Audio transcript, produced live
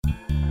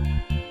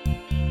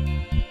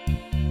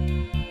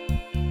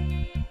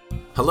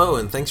Hello,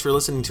 and thanks for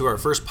listening to our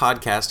first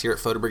podcast here at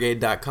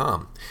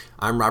photobrigade.com.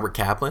 I'm Robert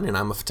Kaplan, and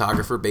I'm a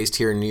photographer based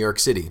here in New York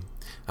City.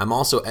 I'm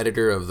also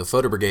editor of the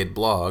Photo Brigade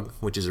blog,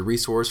 which is a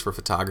resource for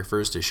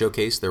photographers to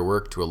showcase their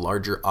work to a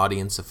larger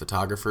audience of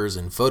photographers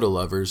and photo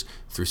lovers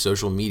through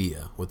social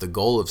media, with the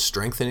goal of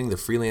strengthening the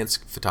freelance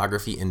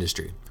photography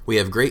industry. We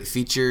have great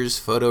features,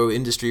 photo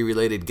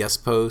industry-related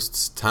guest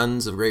posts,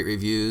 tons of great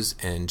reviews,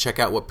 and check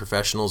out what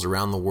professionals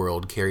around the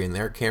world carry in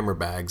their camera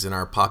bags in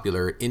our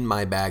popular In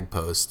My Bag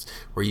posts,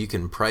 where you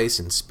can price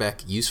and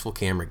spec useful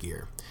camera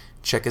gear.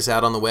 Check us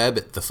out on the web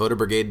at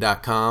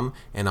thephotobrigade.com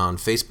and on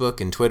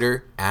Facebook and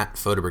Twitter at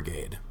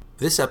photobrigade.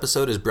 This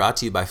episode is brought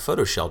to you by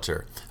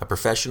PhotoShelter, a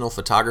professional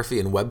photography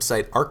and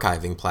website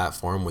archiving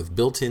platform with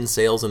built-in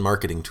sales and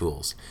marketing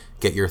tools.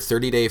 Get your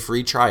 30-day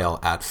free trial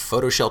at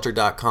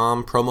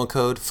photoshelter.com, promo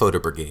code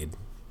PHOTOBRIGADE.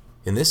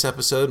 In this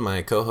episode,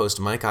 my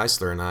co-host Mike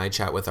Eisler and I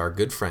chat with our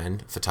good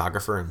friend,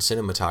 photographer and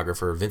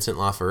cinematographer Vincent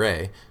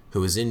Laforet, who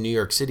was in New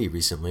York City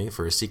recently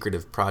for a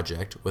secretive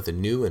project with a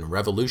new and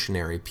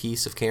revolutionary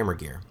piece of camera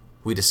gear.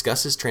 We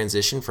discuss his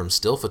transition from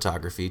still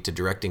photography to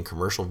directing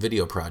commercial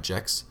video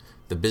projects,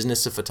 the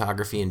business of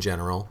photography in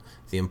general,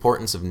 the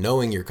importance of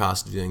knowing your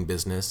cost of doing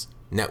business,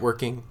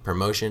 networking,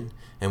 promotion,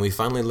 and we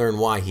finally learn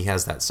why he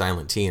has that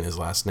silent T in his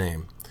last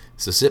name.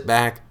 So sit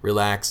back,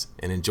 relax,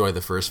 and enjoy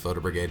the first Photo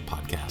Brigade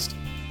podcast.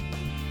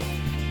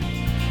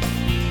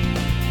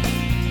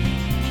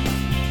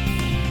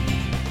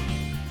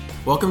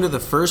 Welcome to the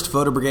first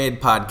Photo Brigade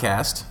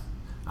podcast.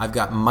 I've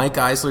got Mike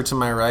Eisler to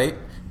my right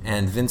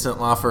and Vincent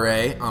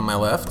Laforet on my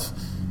left.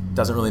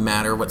 Doesn't really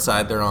matter what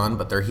side they're on,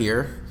 but they're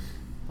here.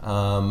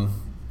 How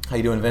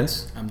you doing,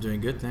 Vince? I'm doing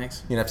good,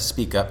 thanks. You're going to have to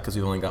speak up because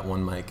we've only got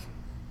one mic.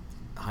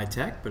 High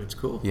tech, but it's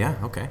cool. Yeah,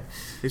 okay.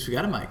 At least we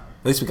got a mic.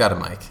 At least we got a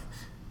mic.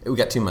 We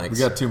got two mics. We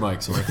got two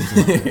mics.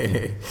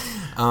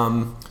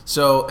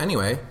 So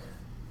anyway,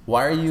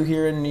 why are you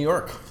here in New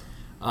York?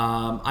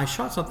 I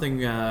shot something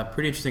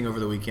pretty interesting over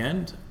the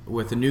weekend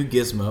with a new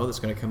gizmo that's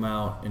going to come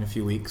out in a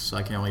few weeks, so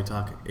I can't really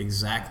talk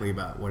exactly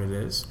about what it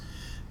is.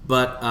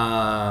 But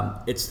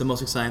it's the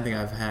most exciting thing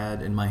I've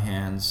had in my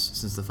hands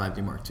since the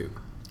 5D Mark II.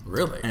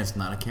 Really? And it's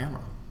not a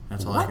camera.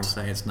 That's all What? I can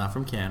say. It's not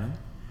from Canon.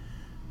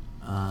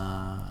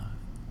 And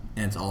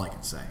it's all I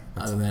can say.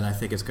 Other than I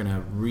think it's going to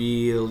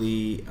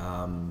really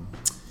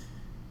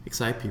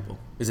excite people.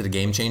 Is it a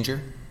game changer?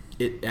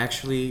 It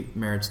actually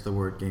merits the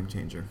word game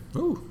changer.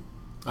 Ooh.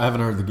 I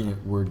haven't heard the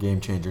word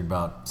game changer in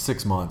about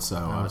 6 months.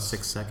 So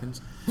 6 seconds.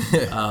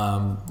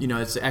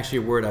 It's actually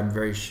a word I'm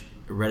very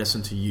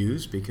reticent to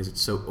use because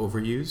it's so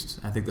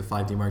overused. I think the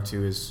 5D Mark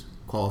II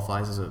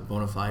qualifies as a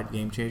bona fide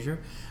game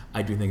changer.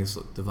 I do think this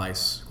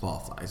device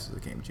qualifies as a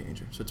game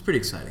changer. So it's pretty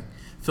exciting.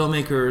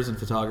 Filmmakers and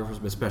photographers,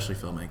 but especially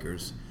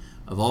filmmakers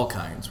of all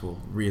kinds,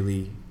 will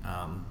really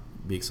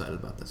be excited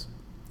about this.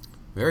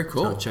 Very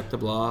cool. So check the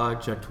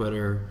blog, check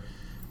Twitter.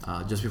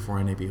 Just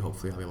before NAB,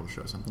 hopefully I'll be able to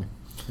show something.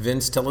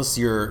 Vince, tell us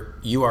your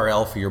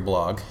URL for your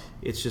blog.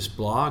 It's just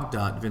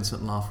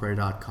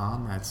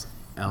blog.vincentlaforet.com. That's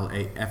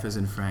LAF as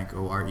in Frank,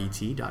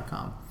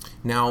 ORET.com.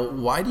 Now,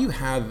 why do you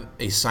have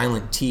a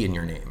silent T in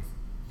your name?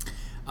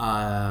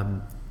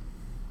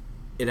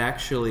 It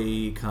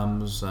actually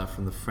comes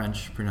from the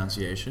French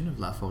pronunciation of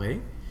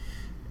Laforet,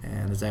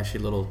 and it's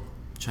actually a little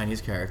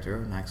Chinese character,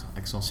 an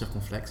accent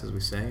circonflexe, as we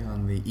say,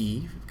 on the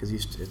E, because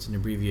it's an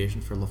abbreviation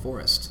for La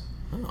Forest.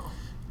 Oh.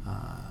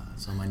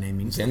 So my name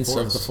means Vince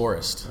the of the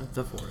Forest.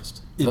 The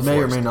Forest. it The may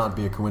Forest. or may not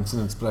be a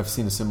coincidence, but I've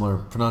seen a similar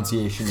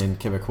pronunciation in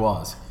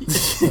Quebecois.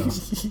 So,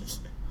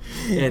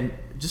 And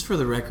just for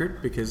the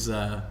record, because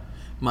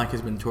Mike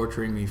has been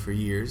torturing me for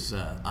years,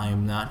 I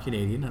am not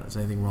Canadian. There's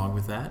anything wrong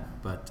with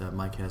that, but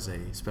Mike has a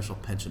special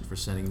penchant for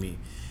sending me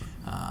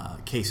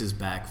cases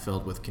back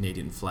filled with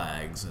Canadian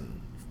flags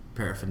and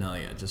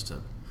paraphernalia just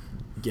to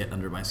get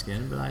under my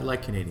skin. But I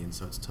like Canadians,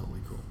 so it's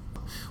totally cool.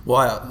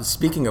 Well,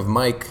 speaking of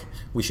Mike,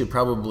 we should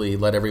probably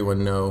let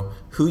everyone know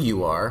who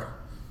you are,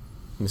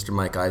 Mr.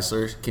 Mike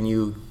Eisler. Can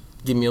you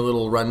give me a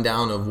little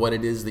rundown of what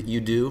it is that you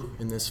do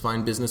in this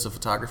fine business of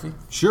photography?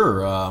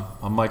 sure.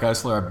 I'm Mike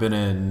Eisler. I've been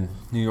in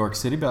New York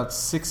City about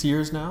 6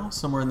 years now,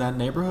 somewhere in that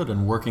neighborhood,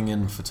 and working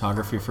in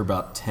photography for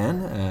about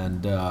 10.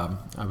 And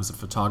I was a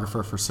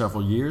photographer for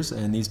several years,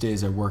 and these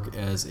days I work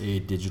as a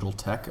digital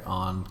tech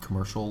on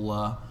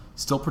commercial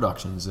still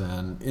productions.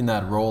 And in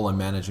that role, I'm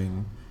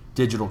managing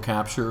digital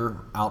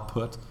capture,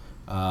 output,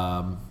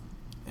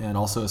 and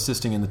also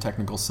assisting in the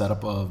technical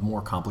setup of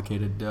more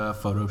complicated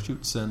photo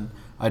shoots. And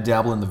I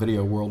dabble in the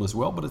video world as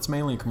well, but it's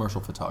mainly commercial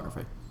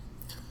photography.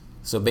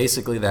 So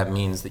basically that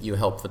means that you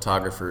help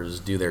photographers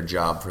do their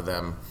job for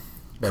them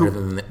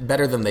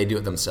better than they do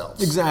it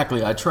themselves.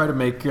 Exactly. I try to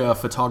make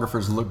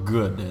photographers look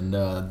good, and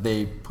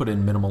they put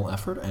in minimal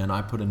effort, and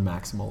I put in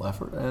maximal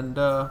effort. And,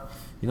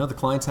 the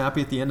client's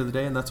happy at the end of the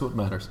day, and that's what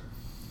matters.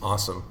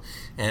 Awesome.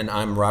 And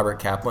I'm Robert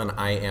Kaplan.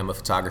 I am a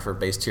photographer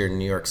based here in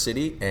New York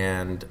City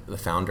and the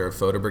founder of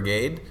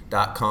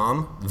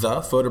photobrigade.com,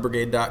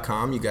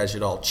 thephotobrigade.com. You guys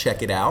should all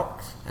check it out,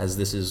 as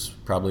this is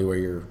probably where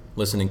you're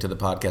listening to the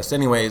podcast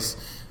anyways,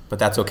 but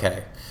that's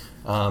okay.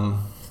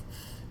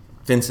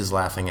 Vince is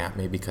laughing at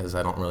me because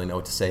I don't really know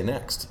what to say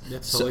next.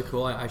 That's totally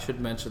cool. I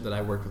should mention that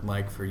I worked with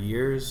Mike for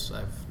years.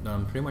 I've known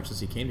him pretty much since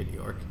he came to New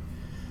York.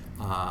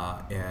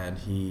 And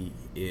he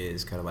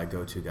is kind of my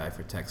go-to guy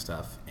for tech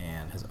stuff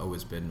and has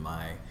always been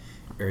my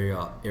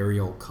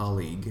aerial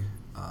colleague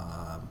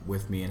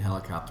with me in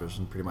helicopters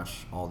and pretty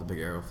much all the big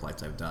aerial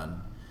flights I've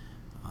done.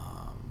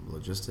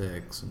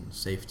 Logistics and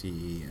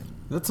safety and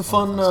that's a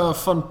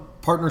fun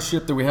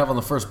partnership that we have on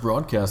the first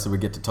broadcast that we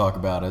get to talk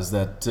about is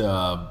that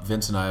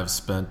Vince and I have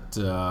spent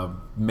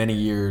many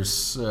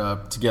years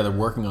together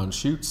working on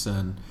shoots,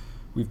 and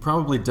we've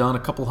probably done a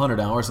couple hundred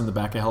hours in the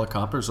back of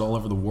helicopters all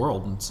over the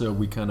world, and so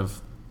we kind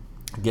of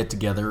get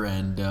together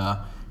and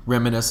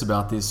reminisce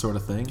about these sort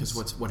of things.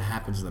 Because what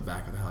happens in the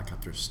back of the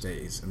helicopter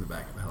stays in the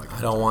back of the helicopter.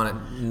 I don't want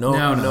it. No,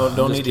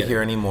 don't need to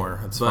hear anymore.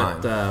 It's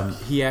fine. But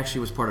he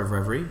actually was part of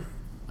Reverie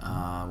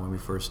when we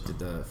first did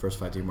the first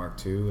 5D Mark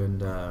II,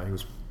 and he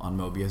was on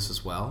Mobius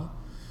as well.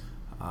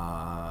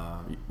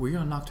 Were you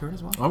on Nocturne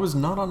as well? I was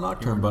not on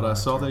Nocturne, but I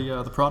saw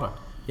the product.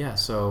 Yeah,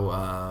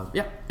 so,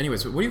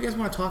 Anyways, what do you guys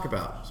want to talk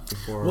about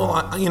before? Well,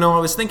 I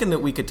was thinking that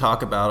we could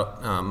talk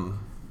about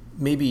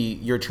maybe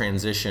your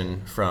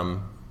transition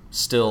from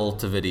still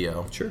to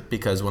video. Sure.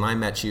 Because when I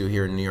met you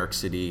here in New York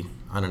City,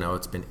 I don't know,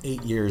 it's been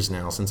 8 years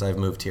now since I've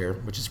moved here,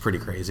 which is pretty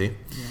crazy.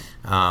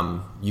 Yeah.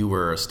 You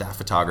were a staff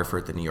photographer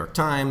at the New York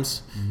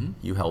Times. Mm-hmm.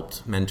 You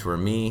helped mentor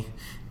me,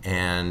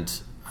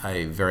 and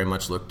I very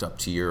much looked up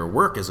to your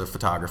work as a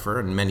photographer,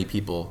 and many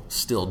people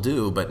still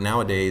do, but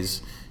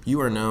nowadays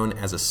you are known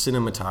as a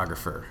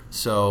cinematographer.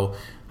 So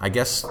I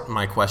guess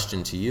my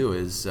question to you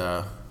is,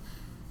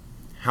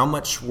 how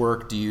much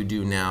work do you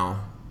do now,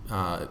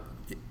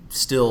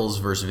 stills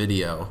versus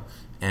video,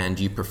 and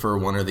do you prefer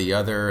one or the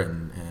other?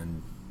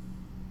 And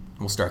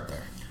we'll start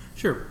there.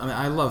 Sure. I mean,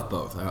 I love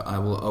both. I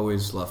will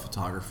always love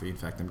photography. In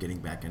fact, I'm getting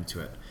back into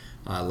it.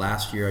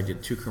 Last year I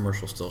did 2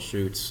 commercial still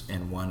shoots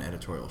and 1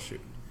 editorial shoot.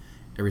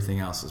 Everything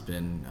else has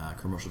been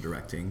commercial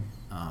directing.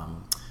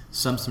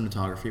 Some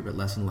cinematography, but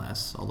less and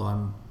less,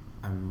 although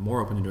I'm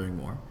more open to doing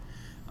more.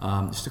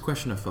 Just a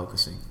question of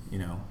focusing.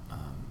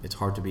 It's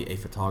hard to be a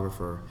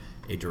photographer,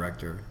 a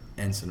director,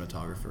 and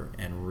cinematographer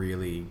and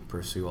really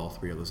pursue all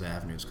 3 of those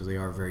avenues because they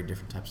are very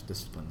different types of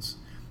disciplines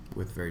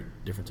with very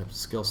different types of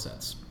skill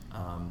sets.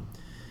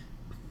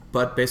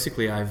 But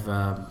basically,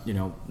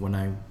 when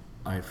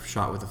I've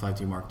shot with the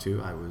 5D Mark II,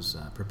 I was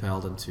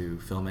propelled into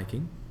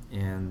filmmaking,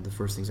 and the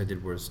first things I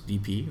did was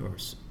DP, or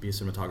be a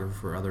cinematographer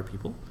for other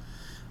people,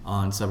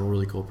 on several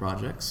really cool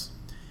projects.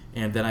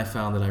 And then I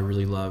found that I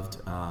really loved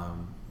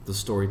the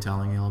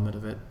storytelling element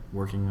of it,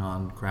 working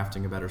on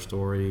crafting a better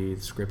story,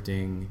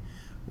 scripting,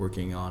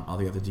 working on all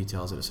the other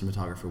details that a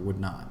cinematographer would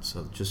not.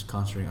 So just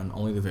concentrating on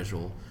only the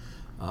visual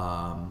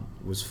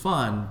was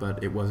fun,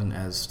 but it wasn't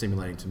as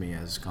stimulating to me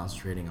as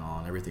concentrating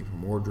on everything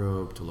from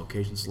wardrobe to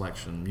location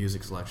selection,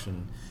 music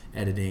selection,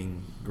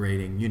 editing,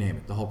 grading, you name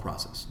it, the whole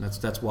process. And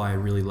that's why I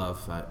really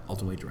love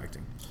ultimately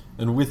directing.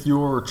 And with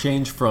your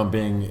change from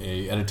being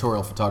an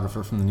editorial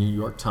photographer from the New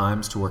York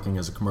Times to working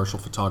as a commercial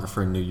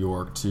photographer in New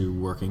York to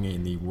working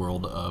in the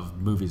world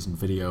of movies and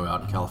video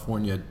out in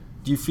California,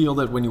 do you feel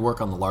that when you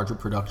work on the larger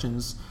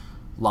productions,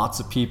 lots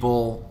of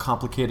people,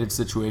 complicated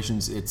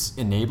situations, it's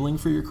enabling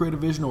for your creative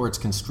vision or it's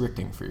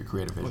constricting for your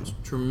creative vision? Well,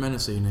 it's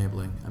tremendously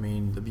enabling. I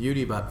mean, the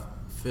beauty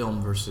about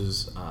film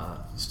versus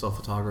still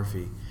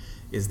photography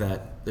is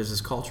that there's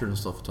this culture in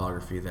still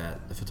photography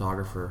that the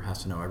photographer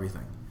has to know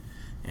everything.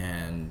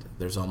 And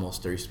there used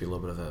to be a little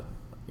bit of a,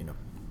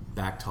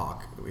 back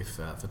talk if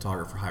a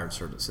photographer hired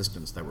certain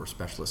assistants that were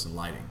specialists in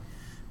lighting.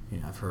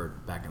 I've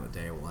heard back in the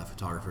day, well, that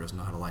photographer doesn't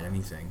know how to light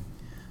anything.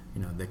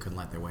 They couldn't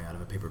light their way out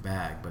of a paper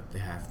bag, but they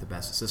have the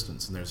best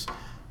assistants. And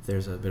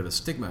there's a bit of a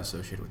stigma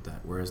associated with that.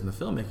 Whereas in the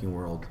filmmaking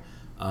world,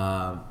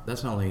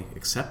 that's not only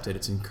accepted,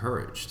 it's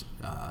encouraged.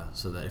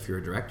 So that if you're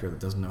a director that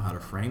doesn't know how to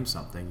frame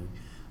something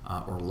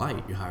or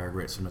light, you hire a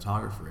great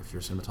cinematographer. If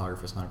your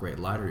cinematographer is not a great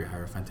lighter, you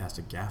hire a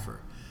fantastic gaffer.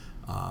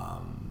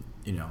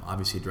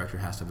 Obviously a director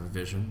has to have a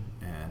vision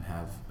and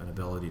have an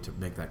ability to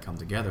make that come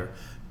together,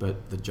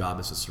 but the job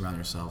is to surround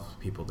yourself with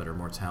people that are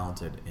more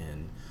talented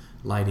in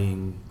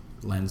lighting,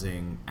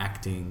 lensing,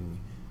 acting,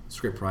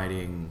 script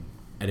writing,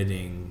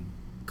 editing,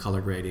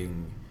 color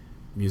grading,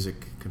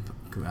 music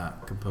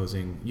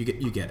composing. You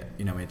get it.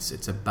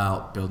 It's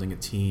about building a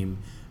team.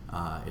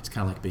 It's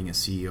kind of like being a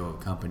CEO of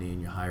a company,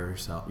 and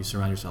you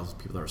surround yourself with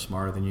people that are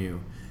smarter than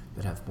you,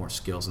 that have more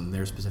skills in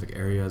their specific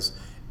areas,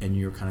 and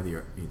you're kind of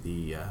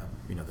the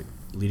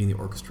leading the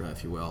orchestra,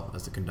 if you will,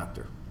 as the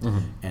conductor. Mm-hmm.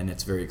 And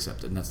it's very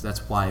accepted, and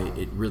that's why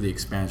it really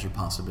expands your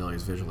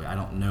possibilities visually. I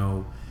don't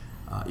know,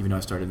 even though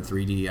I started in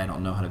 3D, I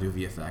don't know how to do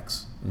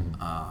VFX.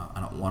 Mm-hmm. I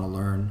don't want to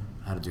learn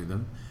how to do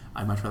them.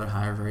 I'd much rather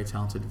hire a very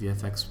talented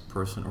VFX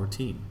person or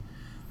team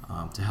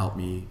to help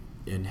me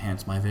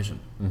enhance my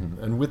vision.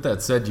 Mm-hmm. And with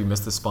that said, you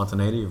miss the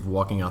spontaneity of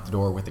walking out the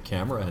door with a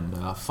camera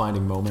and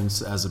finding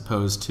moments, as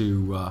opposed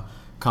to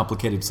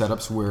complicated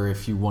setups where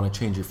if you want to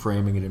change your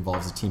framing, it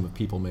involves a team of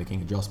people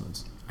making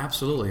adjustments.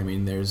 Absolutely. I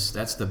mean,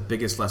 that's the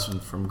biggest lesson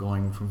from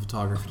going from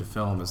photography to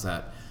film, is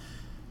that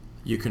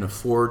you can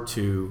afford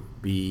to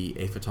be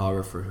a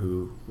photographer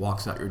who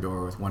walks out your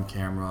door with one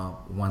camera,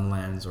 one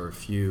lens, or a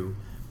few,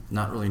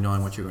 not really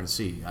knowing what you're going to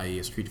see, i.e.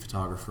 a street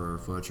photographer,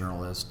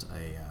 photojournalist,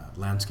 a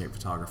landscape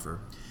photographer,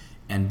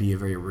 and be a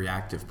very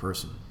reactive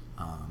person.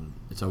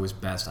 It's always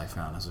best, I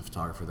found, as a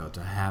photographer, though,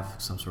 to have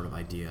some sort of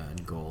idea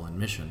and goal and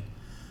mission.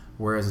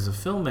 Whereas as a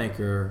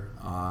filmmaker,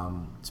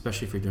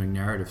 especially if you're doing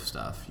narrative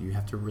stuff, you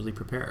have to really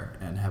prepare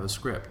and have a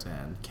script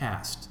and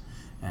cast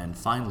and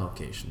find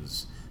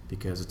locations,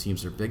 because the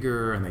teams are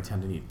bigger and they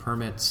tend to need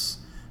permits,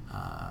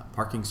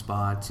 parking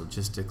spots,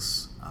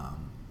 logistics.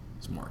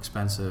 It's more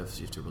expensive, so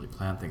you have to really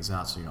plan things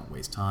out so you don't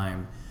waste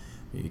time.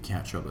 You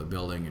can't show up at a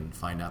building and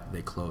find out that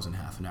they close in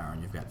half an hour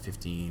and you've got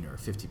 15 or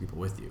 50 people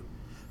with you.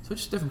 So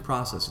it's just a different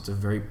process. It's a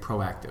very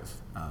proactive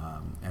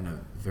and a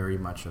very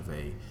much of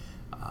a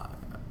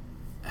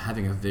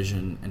having a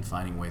vision and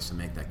finding ways to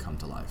make that come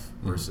to life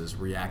versus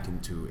reacting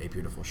to a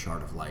beautiful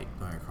shard of light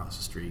going across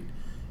the street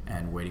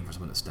and waiting for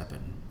someone to step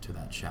in to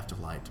that shaft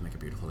of light to make a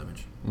beautiful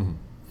image. Mm-hmm.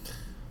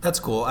 That's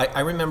cool. I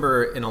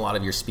remember in a lot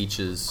of your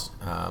speeches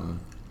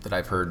that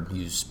I've heard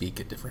you speak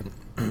at different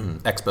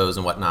expos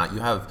and whatnot, you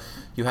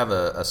have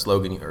a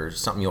slogan or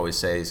something you always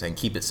say saying,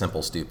 "Keep it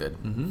simple, stupid."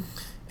 Mm-hmm.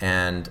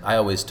 And I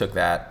always took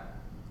that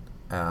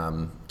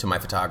to my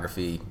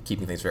photography,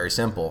 keeping things very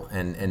simple.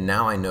 And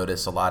now I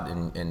notice a lot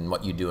in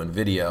what you do in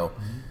video,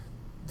 mm-hmm.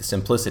 the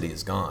simplicity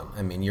is gone.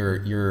 I mean,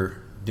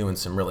 you're doing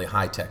some really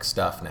high-tech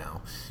stuff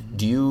now.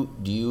 Mm-hmm.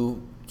 Do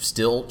you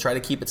still try to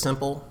keep it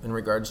simple in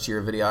regards to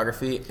your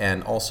videography?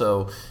 And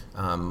also,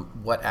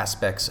 what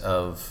aspects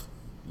of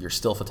your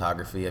still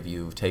photography have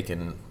you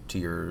taken to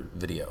your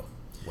video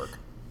work?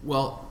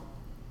 Well,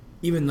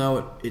 even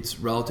though it's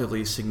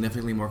relatively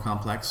significantly more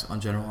complex on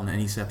general on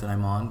any set that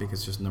I'm on,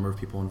 because there's a number of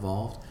people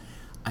involved,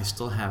 I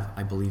still have,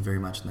 I believe very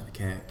much in the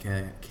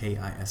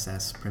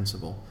KISS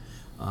principle.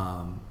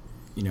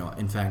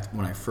 In fact,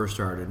 when I first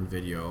started in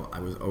video, I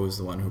was always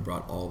the one who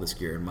brought all this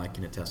gear, and Mike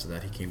can attest to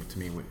that. He came to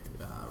me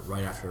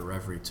right after a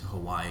reverie to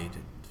Hawaii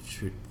to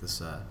shoot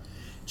this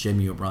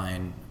Jamie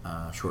O'Brien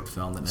short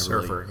film that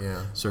never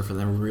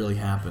never really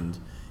happened.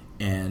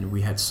 And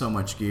we had so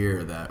much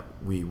gear that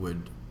we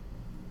would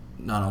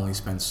not only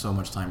spend so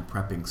much time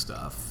prepping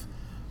stuff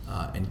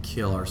and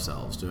kill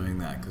ourselves doing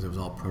that because it was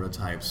all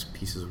prototypes,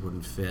 pieces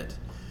wouldn't fit.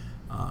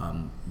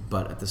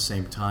 But at the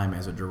same time,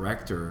 as a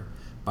director,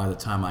 by the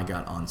time I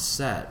got on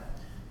set,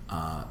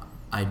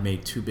 I'd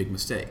made two big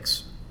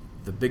mistakes.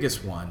 The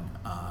biggest one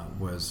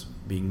was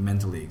being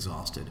mentally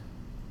exhausted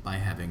by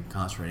having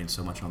concentrating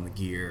so much on the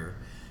gear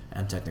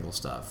and technical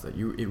stuff that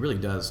it really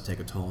does take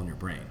a toll on your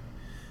brain.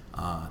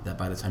 That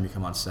by the time you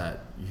come on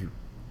set,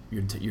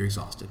 you're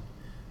exhausted.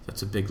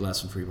 That's a big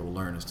lesson for people to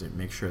learn, is to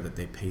make sure that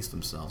they pace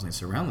themselves and they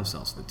surround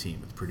themselves with a team,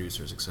 with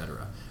producers,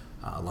 etc.,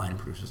 line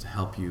producers to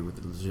help you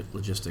with the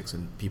logistics,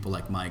 and people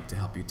like Mike to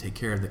help you take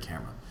care of the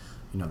camera.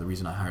 The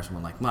reason I hire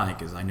someone like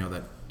Mike is I know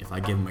that if I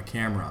give him a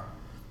camera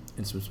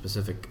and some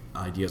specific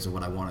ideas of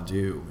what I want to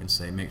do and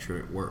say, make sure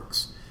it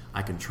works,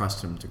 I can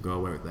trust him to go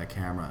away with that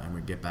camera, and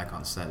when we get back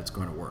on set, it's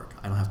going to work.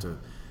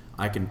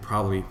 I can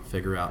probably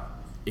figure out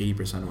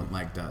 80% of what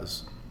Mike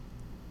does,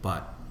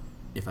 but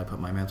if I put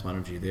my mental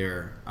energy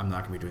there, I'm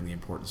not going to be doing the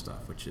important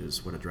stuff, which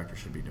is what a director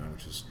should be doing,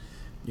 which is,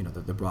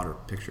 the broader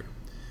picture.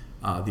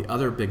 The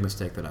other big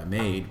mistake that I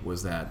made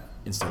was that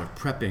instead of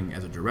prepping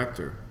as a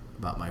director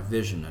about my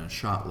vision and a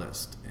shot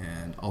list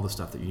and all the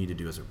stuff that you need to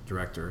do as a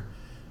director,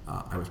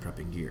 I was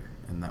prepping gear,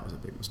 and that was a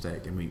big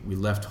mistake. And we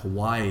left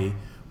Hawaii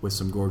with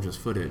some gorgeous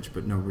footage,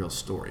 but no real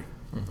story.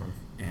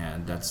 Mm-hmm.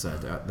 And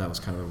that was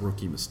kind of a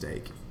rookie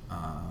mistake.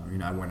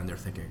 I went in there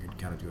thinking I could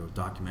kind of do a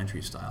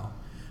documentary style.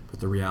 But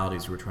the reality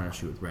is we were trying to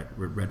shoot with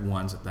Red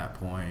Ones at that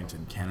point,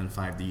 and Canon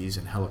 5Ds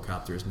and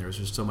helicopters, and there was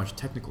just so much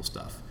technical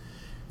stuff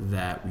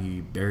that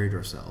we buried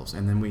ourselves.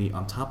 And then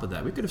on top of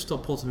that, we could have still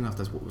pulled something off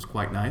that was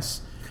quite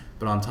nice,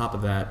 but on top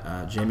of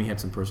that, Jamie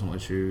had some personal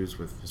issues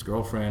with his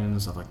girlfriend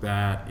and stuff like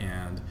that,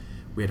 and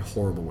we had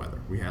horrible weather.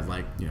 We had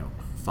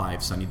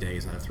 5 sunny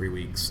days out of 3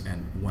 weeks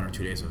and 1 or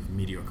 2 days of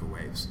mediocre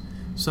waves.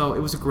 So it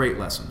was a great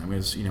lesson. I mean,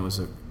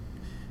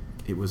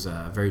 it was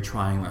a very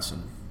trying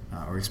lesson.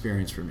 Or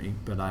experience for me,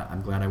 but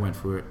I'm glad I went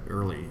through it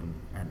early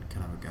and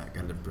kind of got a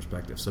different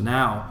perspective. So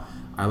now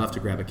I love to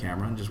grab a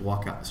camera and just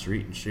walk out the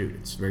street and shoot.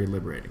 It's very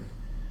liberating.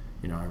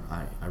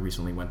 I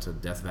recently went to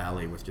Death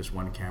Valley with just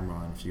one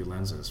camera and a few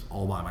lenses,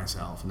 all by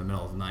myself in the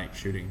middle of the night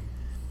shooting.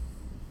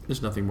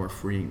 There's nothing more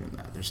freeing than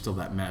that. There's still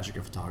that magic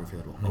of photography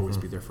that will always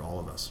be there for all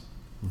of us.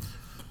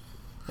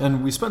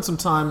 And we spent some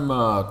time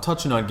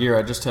touching on gear.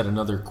 I just had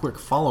another quick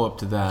follow-up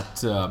to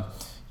that.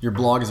 Your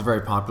blog is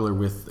very popular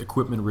with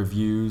equipment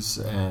reviews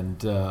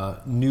and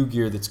new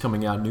gear that's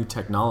coming out, new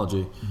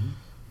technology. Mm-hmm.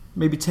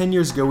 Maybe 10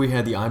 years ago we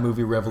had the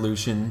iMovie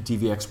revolution,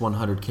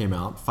 DVX100 came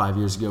out. 5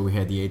 years ago we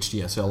had the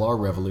HDSLR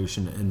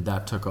revolution, and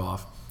that took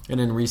off. And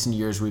in recent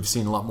years we've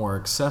seen a lot more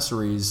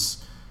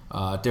accessories,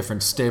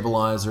 different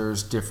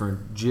stabilizers,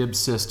 different jib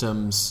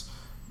systems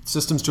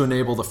to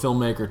enable the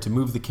filmmaker to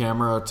move the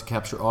camera, to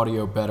capture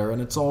audio better,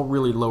 and it's all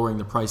really lowering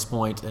the price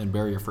point and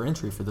barrier for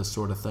entry for this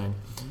sort of thing.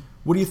 Mm-hmm.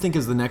 What do you think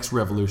is the next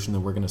revolution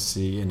that we're going to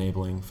see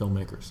enabling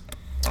filmmakers?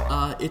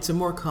 It's a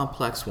more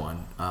complex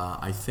one.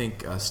 I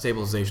think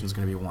stabilization is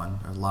going to be one.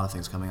 There's a lot of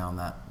things coming on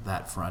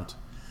that front.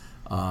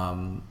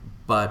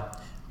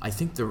 But I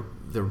think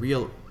the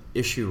real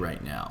issue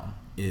right now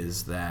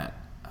is that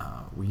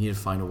we need to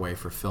find a way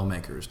for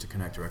filmmakers to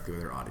connect directly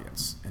with their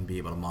audience and be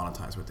able to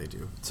monetize what they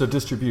do. So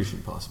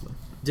distribution, possibly.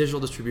 Digital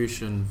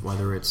distribution,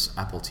 whether it's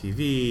Apple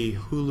TV,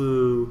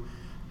 Hulu,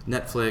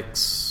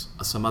 Netflix,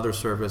 some other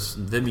service,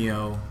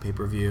 Vimeo,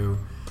 pay-per-view,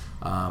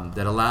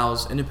 that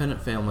allows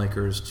independent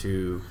filmmakers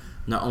to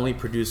not only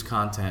produce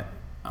content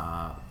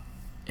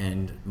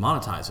and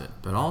monetize it,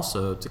 but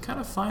also to kind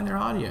of find their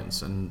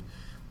audience and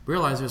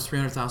realize there's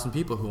 300,000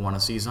 people who want to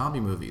see zombie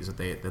movies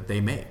that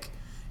they make,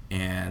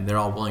 and they're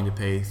all willing to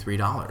pay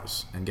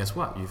 $3. And guess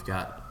what? You've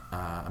got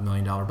 $1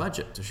 million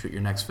budget to shoot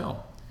your next film.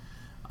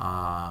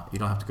 You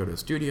don't have to go to a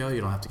studio.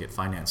 You don't have to get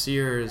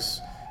financiers.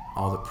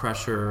 All the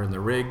pressure and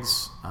the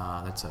rigs.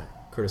 That's a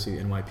courtesy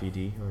of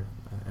NYPD or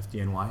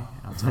FDNY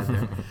outside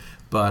there.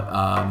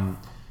 But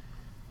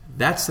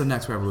that's the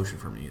next revolution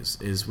for me.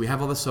 Is we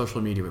have all this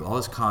social media with all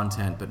this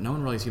content, but no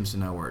one really seems to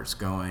know where it's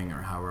going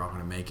or how we're all going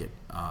to make it.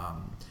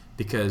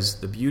 Because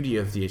the beauty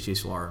of the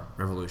HDSLR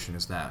revolution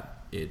is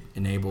that it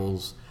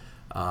enables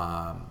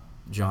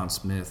John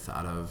Smith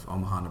out of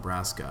Omaha,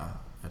 Nebraska,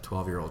 a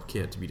 12-year-old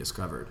kid, to be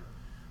discovered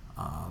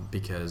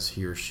because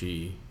he or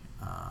she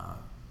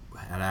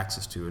had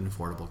access to an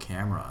affordable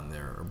camera, and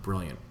they're a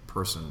brilliant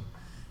person,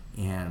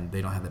 and they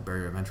don't have that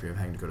barrier of entry of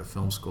having to go to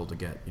film school to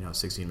get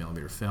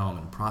 16mm film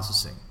and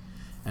processing,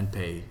 and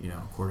pay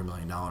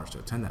 $250,000 to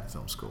attend that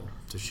film school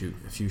to shoot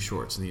a few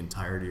shorts in the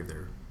entirety of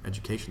their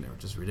education there,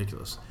 which is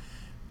ridiculous.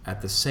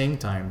 At the same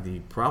time, the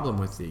problem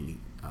with the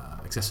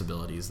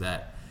accessibility is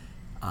that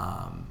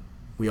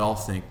we all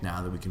think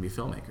now that we can be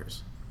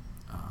filmmakers.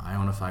 I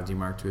own a 5D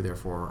Mark II,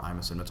 therefore I'm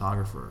a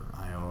cinematographer.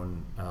 I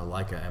own a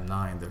Leica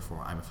M9,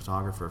 therefore I'm a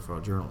photographer,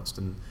 photojournalist.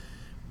 And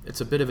it's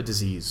a bit of a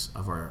disease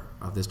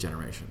of this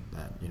generation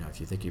that if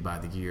you think you buy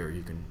the gear,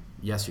 you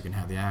can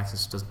have the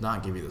access. It does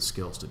not give you the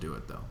skills to do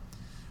it, though.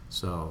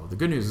 So the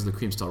good news is the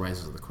cream still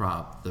rises to the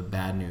crop. The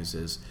bad news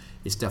is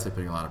it's definitely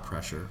putting a lot of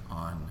pressure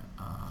on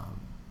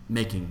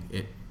making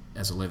it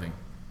as a living,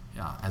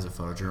 as a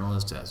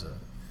photojournalist, as a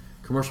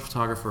commercial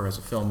photographer, as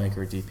a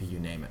filmmaker, DP, you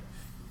name it.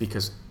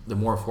 Because the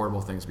more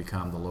affordable things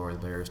become, the lower the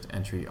barriers to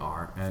entry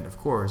are. And of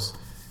course,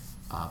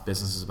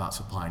 business is about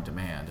supply and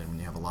demand. And when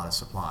you have a lot of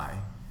supply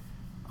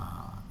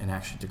and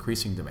actually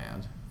decreasing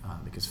demand,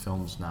 because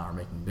films now are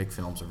making big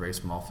films or very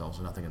small films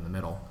with nothing in the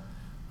middle,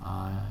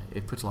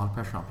 it puts a lot of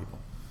pressure on people.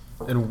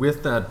 And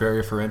with that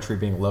barrier for entry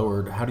being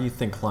lowered, how do you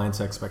think clients'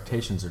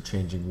 expectations are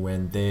changing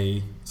when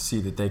they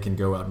see that they can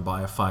go out and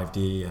buy a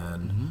 5D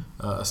and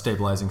a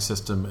stabilizing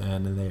system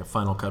and they have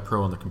Final Cut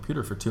Pro on the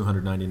computer for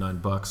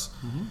 $299,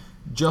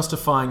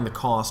 justifying the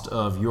cost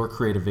of your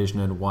creative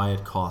vision and why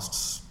it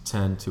costs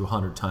 10 to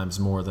 100 times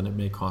more than it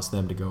may cost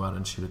them to go out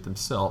and shoot it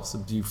themselves?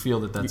 Do you feel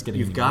that that's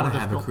getting You've got to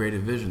have difficult? a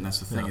creative vision. That's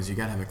the thing, is you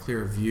got to have a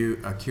clear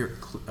view,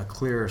 a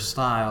clear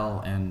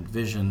style and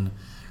vision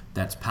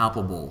that's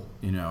palpable.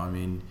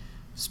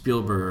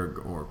 Spielberg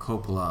or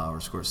Coppola or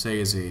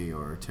Scorsese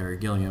or Terry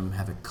Gilliam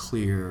have a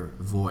clear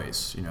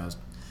voice,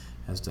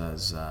 as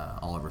does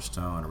Oliver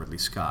Stone or Ridley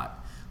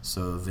Scott.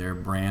 So they're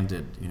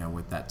branded,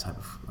 with that type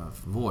of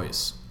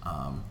voice.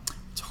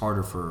 It's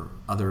harder for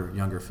other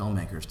younger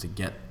filmmakers to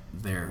get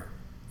there.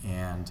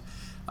 And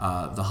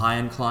the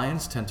high-end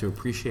clients tend to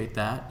appreciate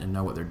that and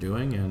know what they're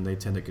doing, and they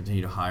tend to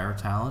continue to hire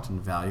talent and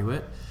value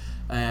it.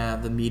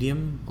 The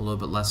medium, a little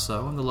bit less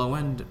so. And the low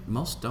end,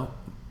 most don't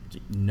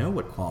know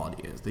what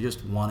quality is. They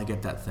just want to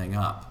get that thing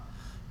up,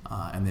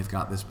 and they've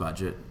got this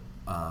budget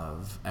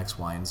of X,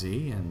 Y, and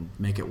Z, and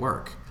make it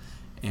work.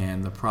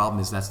 And the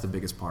problem is that's the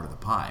biggest part of the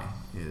pie,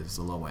 is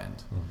the low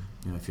end.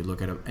 If you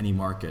look at any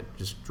market,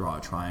 just draw a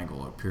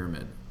triangle or a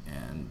pyramid,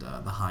 and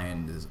the high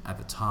end is at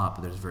the top,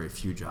 but there's very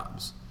few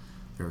jobs.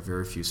 There are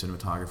very few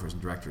cinematographers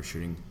and directors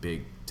shooting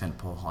big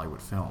tentpole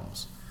Hollywood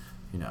films,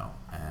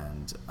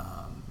 and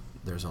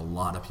there's a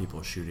lot of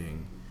people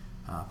shooting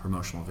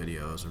promotional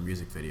videos or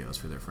music videos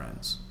for their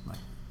friends,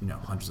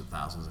 hundreds of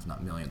thousands, if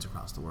not millions,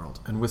 across the world.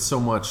 And with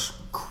so much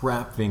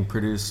crap being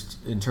produced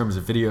in terms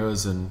of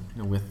videos, and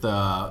with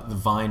the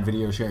Vine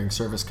video sharing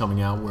service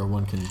coming out where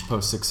one can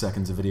post 6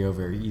 seconds of video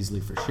very easily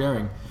for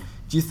sharing,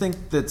 do you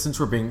think that since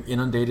we're being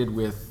inundated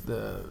with,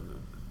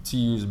 to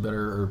use a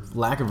better, or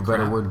lack of a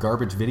better word,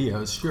 garbage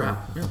videos,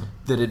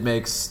 that it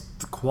makes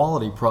the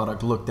quality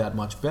product look that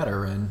much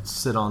better and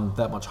sit on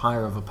that much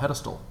higher of a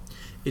pedestal?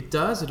 It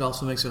does. It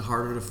also makes it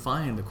harder to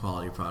find the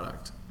quality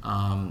product.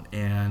 I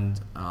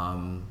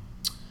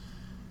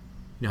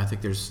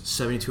think there's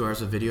 72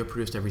 hours of video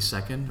produced every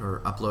second or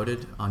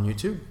uploaded on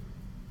YouTube.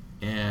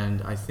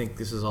 And I think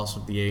this is also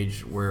the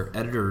age where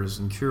editors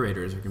and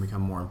curators are going to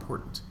become more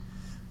important.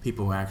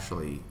 People who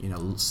actually,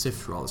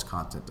 sift through all this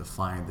content to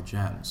find the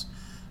gems.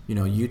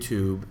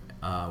 YouTube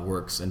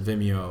works, and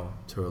Vimeo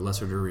to a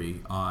lesser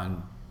degree,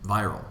 on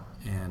viral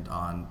and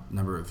on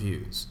number of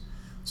views.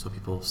 So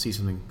people see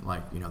something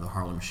like, the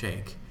Harlem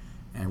Shake,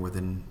 and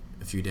within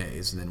a few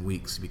days, and then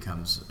weeks it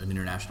becomes an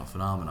international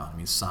phenomenon. I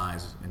mean,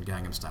 Size and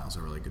Gangnam Style is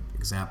a really good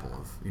example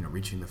of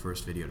reaching the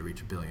first video to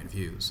reach 1 billion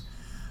views,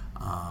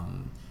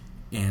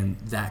 and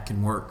that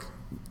can work.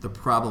 The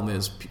problem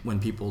is when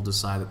people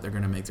decide that they're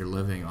going to make their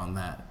living on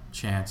that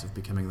chance of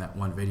becoming that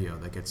one video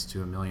that gets to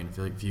 1 million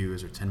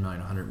views or 10 million,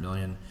 100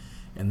 million,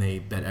 and they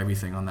bet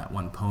everything on that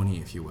one pony,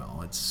 if you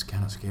will. It's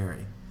kind of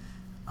scary.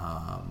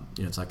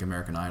 It's like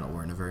American Idol.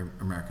 We're in a very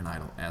American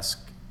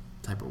Idol-esque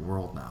type of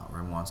world now, where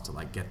everyone wants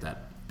to get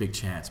that big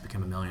chance,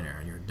 become a millionaire,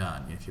 and you're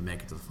done if you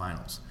make it to the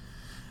finals.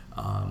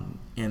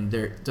 And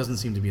there doesn't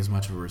seem to be as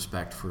much of a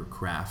respect for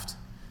craft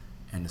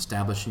and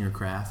establishing your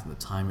craft and the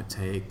time it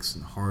takes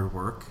and hard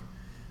work.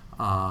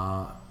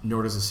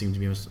 Nor does it seem to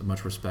be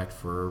much respect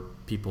for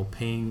people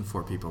paying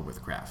for people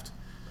with craft.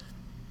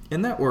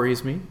 And that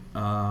worries me.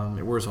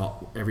 It worries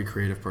every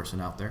creative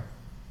person out there.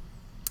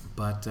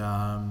 But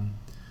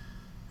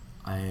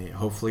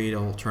hopefully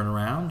it'll turn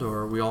around,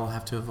 or we all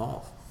have to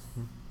evolve.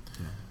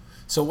 Yeah.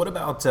 So what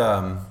about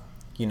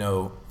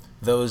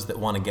those that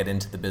want to get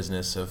into the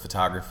business of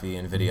photography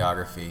and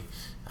videography?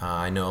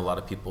 I know a lot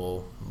of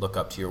people look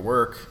up to your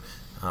work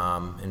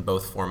in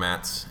both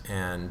formats,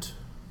 and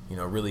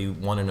really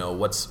want to know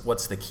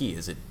what's the key.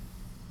 Is it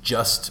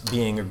just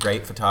being a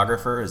great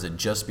photographer? Is it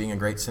just being a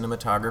great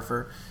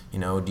cinematographer?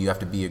 Do you have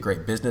to be a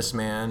great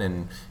businessman?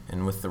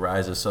 And with the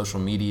rise of social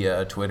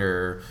media,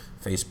 Twitter,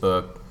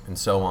 Facebook, and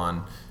so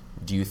on,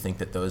 do you think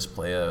that those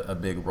play a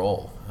big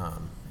role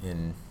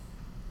in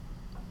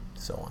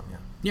so on? Yeah.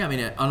 Yeah, I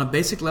mean, on a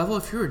basic level,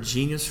 if you're a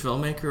genius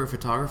filmmaker or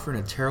photographer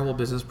and a terrible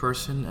business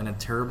person and a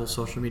terrible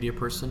social media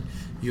person,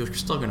 you're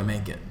still going to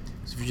make it.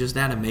 So if you're just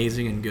that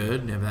amazing and good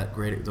and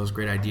have those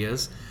great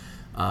ideas,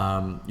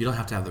 you don't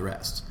have to have the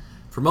rest.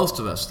 For most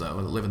of us, though,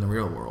 that live in the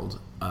real world,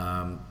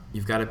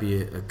 you've got to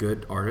be a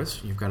good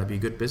artist. You've got to be a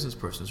good business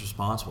person who's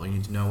responsible. You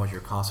need to know what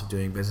your cost of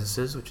doing business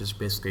is, which is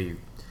basically you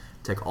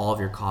take all of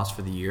your costs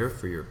for the year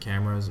for your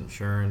cameras,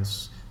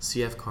 insurance,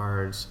 CF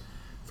cards,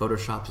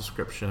 Photoshop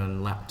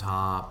subscription,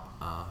 laptop,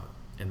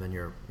 and then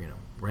your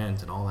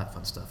rent and all that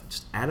fun stuff.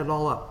 Just add it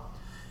all up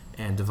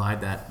and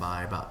divide that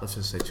by about, let's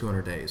just say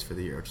 200 days for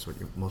the year, which is what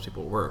most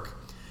people work.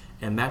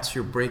 And that's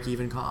your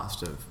break-even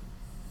cost of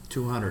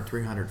 $200,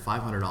 $300,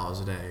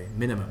 $500 a day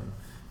minimum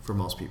for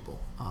most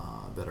people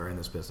that are in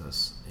this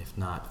business, if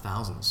not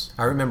thousands.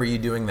 I remember you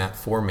doing that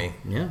for me.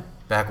 Yeah.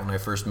 Back when I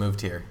first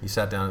moved here, you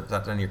sat down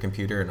at your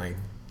computer and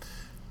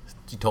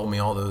you told me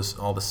all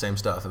the same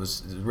stuff. It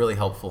was really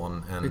helpful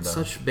and it's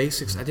such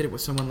basics. I did it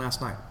with someone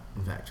last night,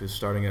 in fact, who's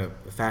starting a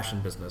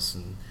fashion business,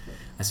 and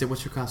I said,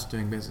 "What's your cost of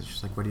doing business?"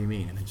 She's like, "What do you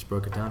mean?" And I just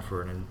broke it down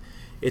for her, and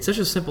it's such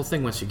a simple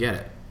thing once you get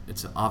it.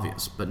 It's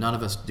obvious, but none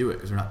of us do it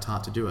because we're not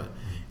taught to do it.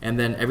 And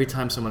then every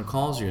time someone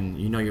calls you and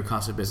your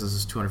cost of business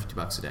is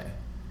 $250 a day,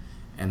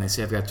 and they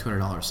say, "I've got a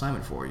 $200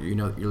 assignment for you,"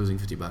 you're losing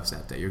 $50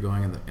 that day. You're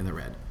going in the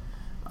red.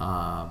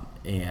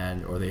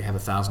 Or they have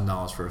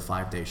 $1,000 for a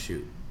 5-day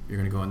shoot. You're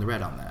going to go in the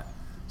red on that.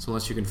 So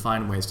unless you can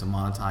find ways to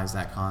monetize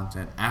that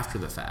content after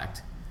the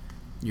fact,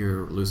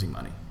 you're losing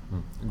money.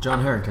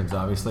 John Harrington's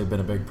obviously been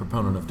a big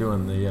proponent of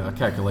doing the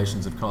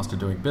calculations of cost of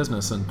doing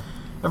business, and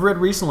I've read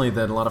recently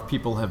that a lot of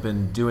people have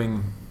been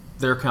doing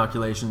their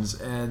calculations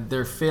and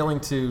they're failing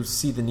to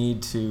see the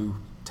need to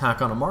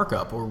tack on a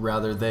markup, or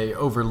rather they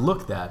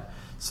overlook that.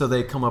 So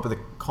they come up with a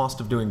cost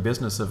of doing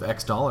business of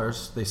X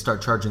dollars, they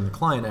start charging the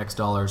client X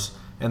dollars,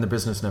 and the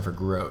business never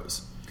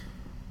grows.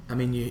 I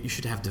mean, you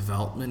should have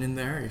development in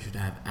there, you should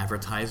have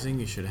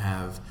advertising, you should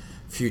have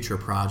future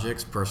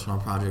projects, personal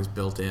projects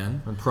built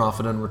in. And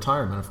profit and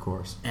retirement, of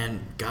course.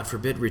 And God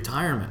forbid,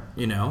 retirement,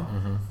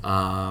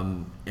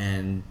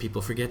 and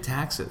people forget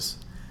taxes.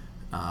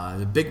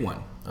 The big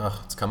one.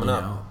 Oh, it's coming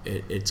up.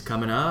 It's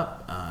coming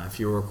up. If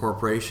you were a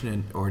corporation,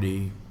 it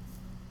already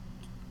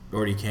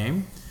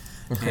came.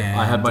 And,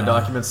 I had my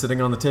documents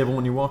sitting on the table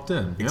when you walked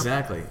in. Yep.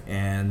 Exactly.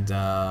 And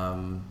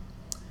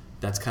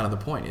that's kind of the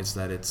point, is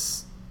that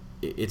it's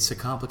a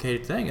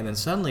complicated thing. And then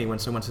suddenly when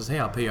someone says, "Hey,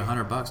 I'll pay you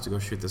 $100 to go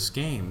shoot this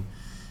game,"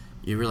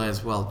 you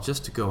realize, well,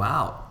 just to go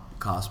out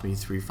cost me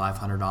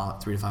 $300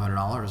 to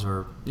 $500,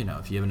 or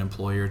if you have an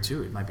employee or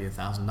two, it might be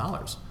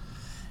 $1,000.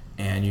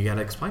 And you got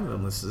to explain to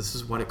them, this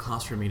is what it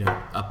costs for me to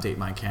update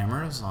my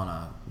cameras on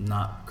a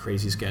not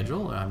crazy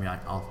schedule. I mean,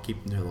 I'll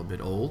keep them a little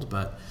bit old,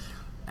 but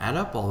add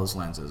up all those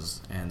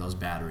lenses and those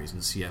batteries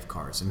and CF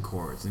cards and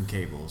cords and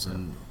cables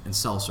and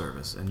cell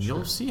service, and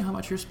you'll see how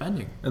much you're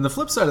spending. And the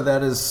flip side of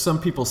that is some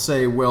people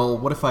say, well,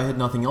 what if I had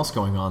nothing else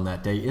going on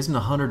that day? Isn't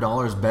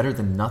 $100 better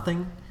than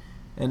nothing?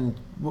 And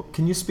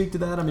can you speak to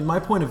that? I mean, my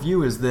point of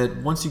view is that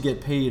once you get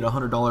paid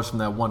 $100 from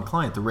that one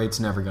client, the rate's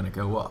never going to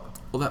go up.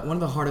 Well, one of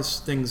the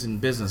hardest things in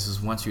business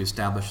is once you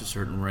establish a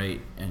certain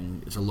rate,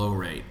 and it's a low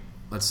rate.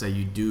 Let's say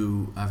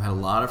I've had a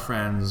lot of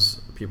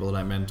friends, people that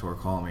I mentor,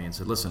 call me and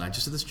said, "Listen, I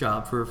just did this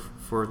job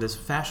for this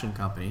fashion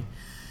company,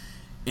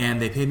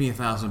 and they paid me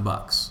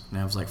 $1,000. And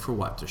I was like, "For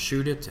what? To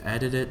shoot it? To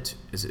edit it?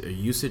 Is it a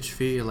usage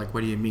fee?" Like,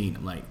 "What do you mean?"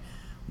 I'm like,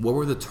 "What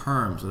were the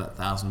terms of that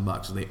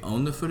 $1,000? Do they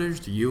own the footage?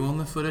 Do you own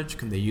the footage?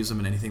 Can they use them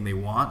in anything they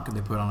want? Can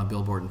they put it on a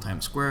billboard in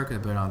Times Square? Can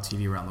they put it on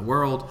TV around the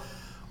world?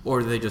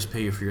 Or do they just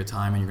pay you for your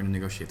time and you're going to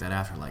negotiate that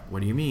after? Like,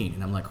 what do you mean?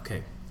 And I'm like,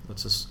 okay,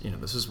 let's just,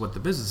 this is what the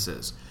business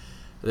is.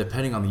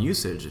 Depending on the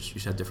usage, you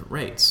should have different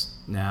rates.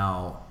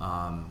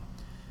 Now,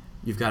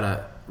 you've got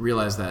to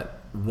realize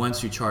that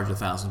once you charge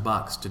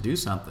 $1,000 to do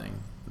something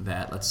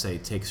that, let's say,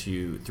 takes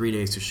you 3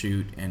 days to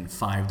shoot and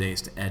 5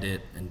 days to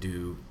edit and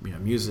do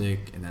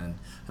music, and then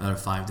another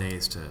 5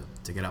 days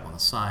to get up on the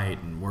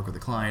site and work with the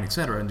client,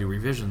 etc., and do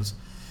revisions,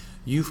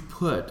 you've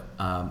put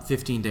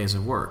 15 days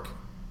of work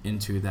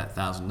into that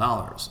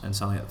 $1,000, and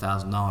selling that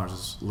 $1,000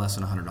 is less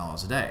than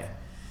 $100 a day.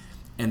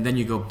 And then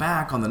you go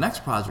back on the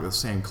next project with the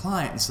same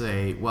client and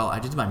say, well, I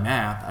did my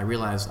math, I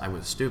realized I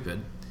was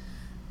stupid,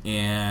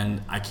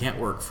 and I can't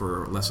work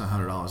for less than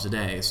 $100 a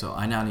day, so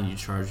I now need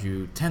to charge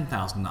you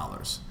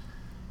 $10,000.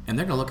 And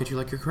they're going to look at you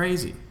like you're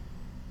crazy.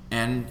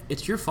 And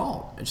it's your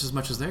fault, it's as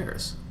much as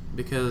theirs.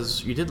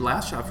 Because you did the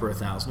last job for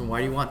 $1,000, why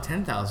do you want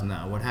 $10,000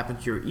 now? What happened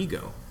to your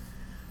ego?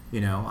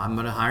 I'm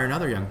going to hire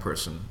another young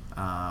person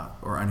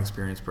or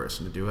unexperienced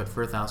person to do it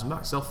for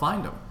 $1,000. They'll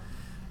find them.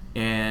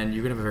 And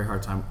you're going to have a very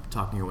hard time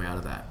talking your way out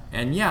of that.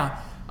 And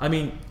yeah,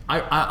 I'm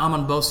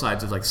on both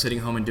sides of like sitting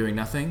home and doing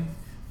nothing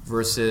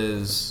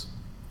versus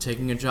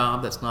taking a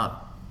job that's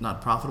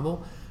not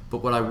profitable.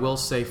 But what I will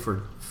say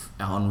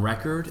on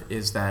record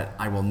is that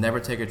I will never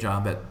take a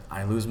job that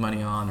I lose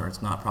money on or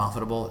it's not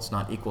profitable, it's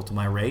not equal to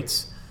my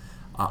rates,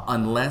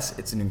 unless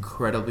it's an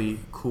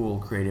incredibly cool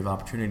creative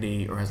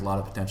opportunity or has a lot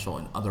of potential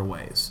in other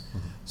ways.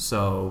 Mm-hmm.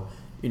 So,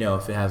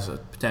 if it has a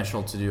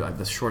potential to do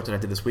the short that I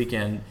did this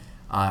weekend,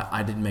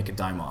 I didn't make a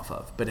dime off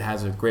of, but it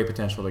has a great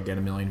potential to get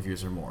 1 million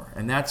views or more.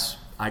 And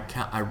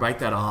I write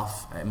that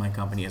off at my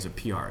company as a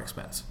PR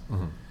expense.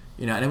 Mm-hmm.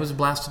 And it was a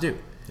blast to do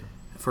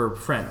for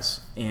friends.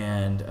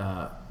 And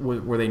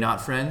were they not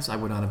friends, I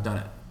would not have done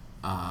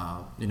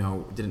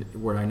it.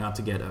 Were I not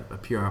to get a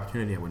PR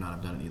opportunity, I would not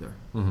have done it either.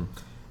 Mm-hmm.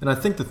 And I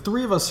think the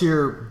three of us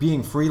here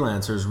being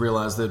freelancers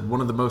realize that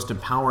one of the most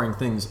empowering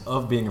things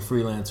of being a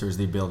freelancer is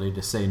the ability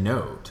to say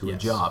no to a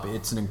job.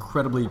 It's an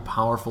incredibly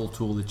powerful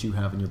tool that you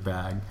have in your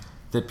bag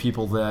that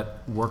people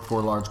that work for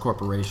a large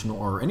corporation,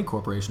 or any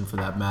corporation for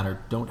that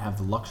matter, don't have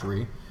the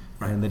luxury.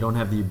 Right. And they don't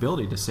have the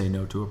ability to say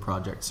no to a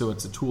project. So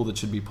it's a tool that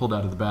should be pulled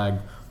out of the bag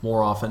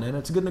more often, and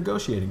it's a good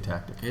negotiating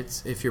tactic.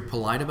 It's if you're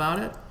polite about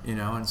it,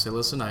 and say,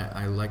 listen,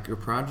 I like your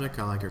project,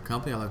 I like your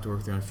company, I like to work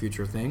with you on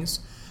future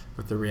things,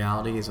 but the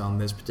reality is on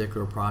this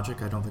particular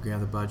project, I don't think we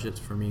have the budget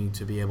for me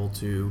to be able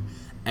to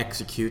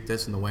execute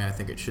this in the way I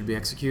think it should be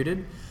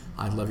executed.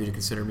 I'd love you to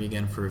consider me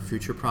again for a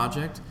future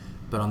project,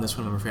 but on this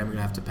one, I'm afraid I'm going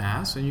to have to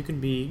pass. And you can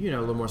be, a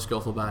little more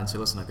skillful about it and say,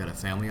 listen, I've got a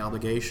family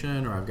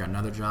obligation, or I've got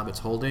another job that's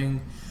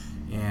holding,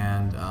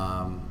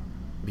 and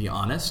be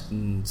honest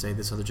and say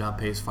this other job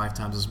pays 5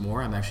 times as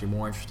more. I'm actually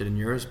more interested in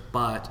yours,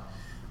 but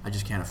I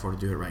just can't afford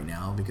to do it right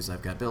now because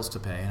I've got bills to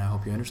pay, and I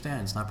hope you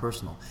understand. It's not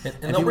personal.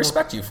 And they'll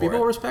respect you for it. People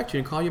will respect you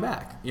and call you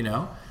back,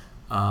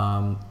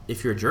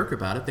 If you're a jerk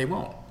about it, they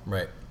won't.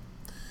 Right.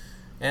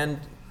 And,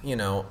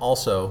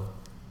 also,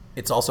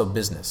 it's also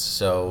business.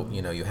 So,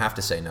 you have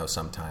to say no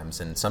sometimes,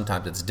 and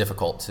sometimes it's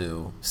difficult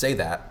to say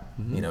that,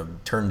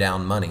 turn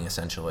down money,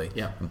 essentially.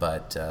 Yeah.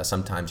 But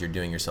sometimes you're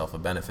doing yourself a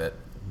benefit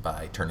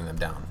by turning them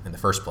down in the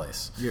first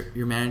place.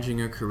 You're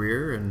managing a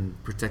career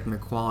and protecting the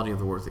quality of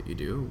the work that you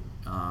do.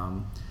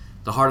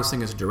 The hardest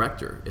thing as a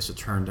director is to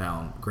turn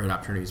down great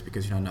opportunities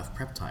because you don't have enough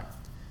prep time.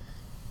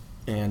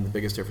 And the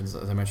biggest difference,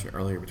 as I mentioned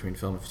earlier, between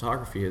film and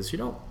photography is you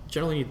don't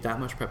generally need that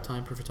much prep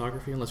time for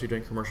photography unless you're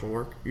doing commercial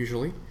work,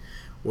 usually,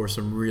 or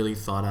some really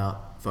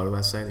thought-out photo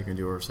essay that you can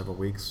do over several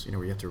weeks,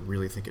 where you have to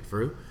really think it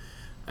through.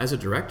 As a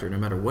director, no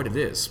matter what it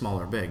is, small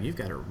or big, you've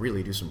got to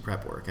really do some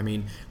prep work. I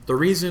mean, the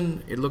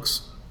reason it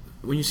looks...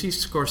 When you see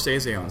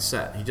Scorsese on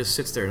set, he just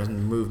sits there,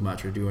 doesn't move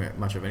much or do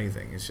much of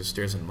anything. He just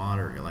stares at the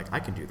monitor. You're like,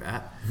 I can do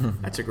that.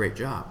 That's a great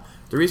job.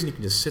 The reason he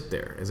can just sit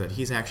there is that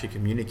he's actually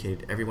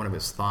communicated every one of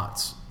his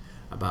thoughts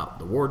about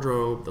the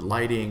wardrobe, the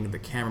lighting, the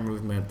camera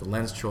movement, the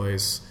lens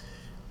choice,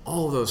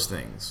 all of those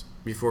things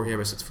before he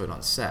ever sets foot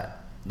on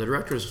set. The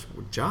director's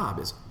job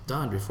is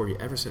done before you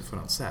ever set foot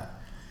on set.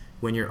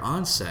 When you're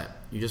on set,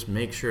 you just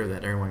make sure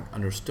that everyone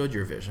understood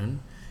your vision.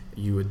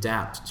 You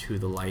adapt to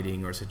the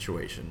lighting or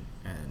situation,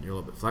 and you're a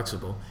little bit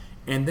flexible.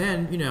 And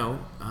then,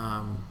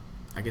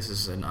 I guess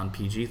this is a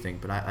non-PG thing,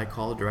 but I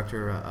call the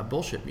director a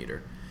bullshit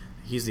meter.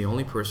 He's the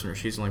only person, or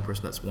she's the only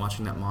person that's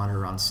watching that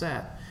monitor on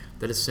set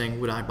that is saying,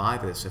 would I buy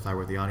this if I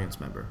were the audience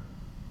member?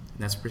 And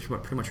that's pretty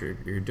much what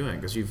you're doing,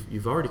 because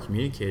you've already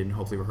communicated and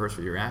hopefully rehearsed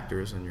with your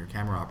actors and your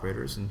camera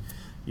operators, and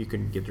you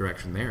can give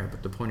direction there.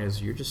 But the point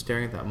is, you're just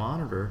staring at that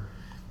monitor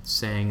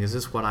saying, is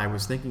this what I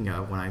was thinking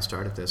of when I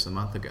started this a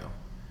month ago?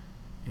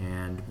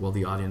 And will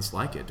the audience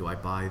like it? Do I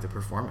buy the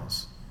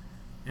performance?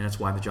 And that's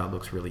why the job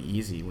looks really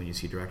easy when you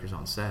see directors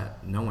on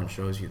set. No one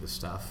shows you the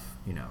stuff,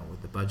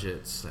 with the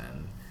budgets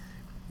and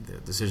the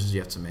decisions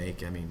you have to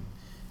make. I mean,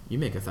 you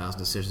make 1,000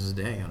 decisions a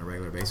day on a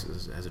regular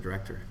basis as a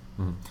director.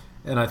 Mm-hmm.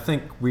 And I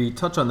think we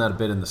touch on that a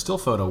bit in the still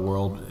photo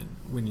world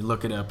when you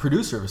look at a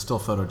producer of a still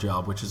photo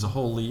job, which is a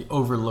wholly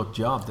overlooked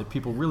job that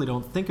people really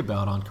don't think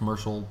about on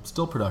commercial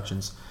still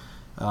productions.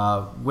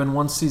 When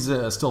one sees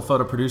a still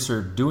photo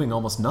producer doing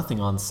almost nothing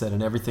on set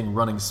and everything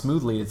running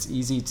smoothly, it's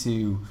easy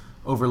to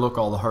overlook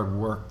all the hard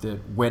work that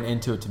went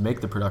into it to make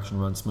the production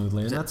run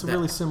smoothly, and that's a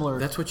really similar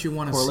That's what you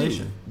want to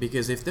see,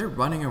 because if they're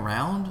running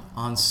around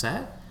on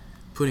set,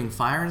 putting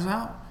fires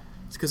out,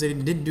 it's because they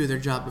didn't do their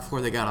job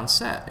before they got on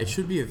set. It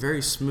should be a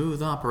very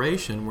smooth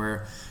operation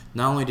where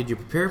not only did you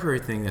prepare for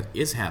everything that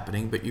is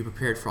happening, but you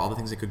prepared for all the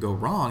things that could go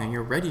wrong, and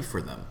you're ready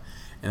for them.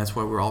 And that's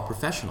why we're all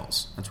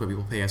professionals. That's why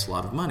people pay us a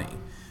lot of money,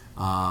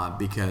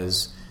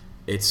 because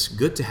it's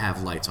good to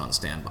have lights on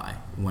standby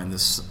when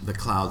the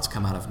clouds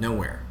come out of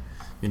nowhere.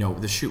 You know,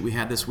 the shoot we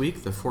had this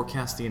week, the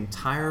forecast the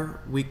entire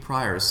week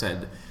prior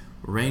said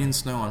rain and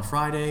snow on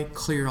Friday,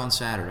 clear on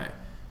Saturday.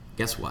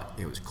 Guess what?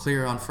 It was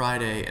clear on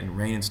Friday and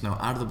rain and snow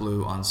out of the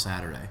blue on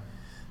Saturday.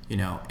 You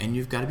know, and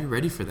you've got to be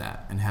ready for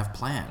that and have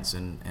plans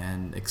and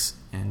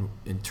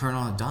turn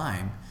on a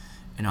dime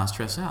and not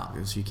stress out,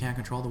 because you can't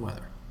control the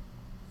weather.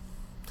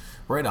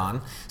 Right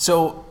on.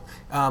 So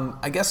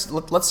I guess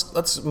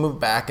let's move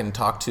back and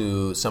talk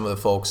to some of the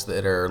folks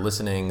that are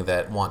listening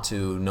that want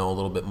to know a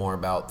little bit more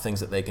about things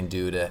that they can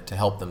do to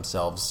help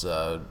themselves,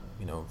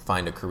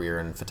 find a career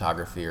in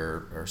photography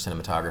or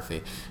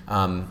cinematography.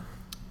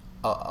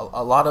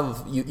 A lot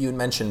of you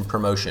mentioned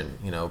promotion,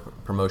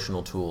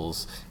 promotional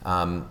tools.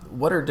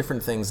 What are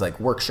different things like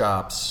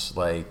workshops,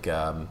 like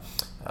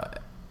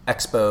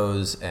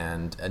expos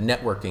and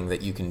networking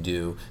that you can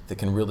do that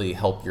can really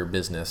help your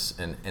business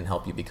and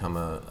help you become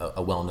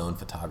a well-known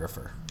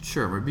photographer?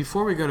 Sure, but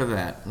before we go to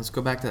that, let's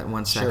go back to that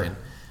 1 second.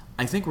 Sure.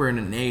 I think we're in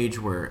an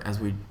age where, as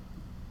we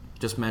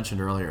just mentioned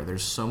earlier,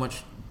 there's so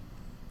much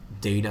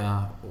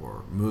data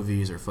or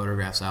movies or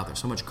photographs out there,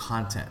 so much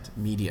content,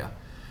 media,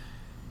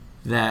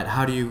 that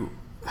how do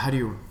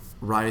you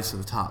rise to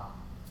the top?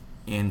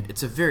 And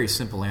it's a very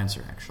simple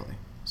answer, actually.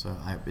 So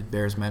it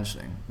bears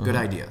mentioning. Good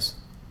ideas.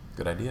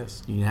 Good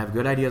ideas. You need to have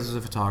good ideas as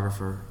a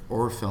photographer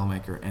or a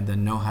filmmaker, and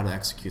then know how to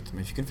execute them.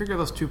 If you can figure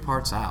those two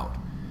parts out,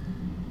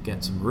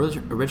 get some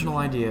original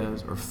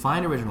ideas or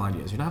find original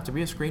ideas. You don't have to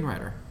be a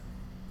screenwriter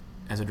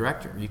as a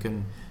director. You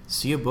can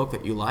see a book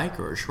that you like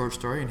or a short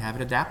story and have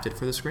it adapted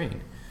for the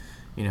screen.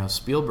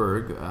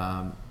 Spielberg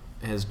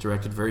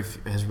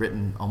has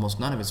written almost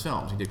none of his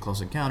films. He did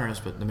Close Encounters,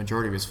 but the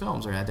majority of his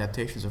films are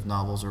adaptations of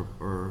novels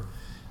or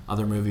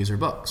other movies or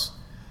books.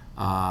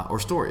 Or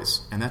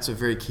stories, and that's a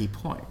very key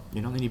point.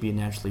 You don't need to be a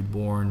naturally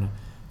born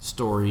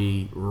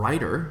story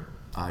writer.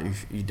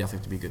 You definitely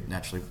have to be a good,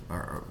 naturally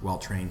or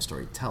well-trained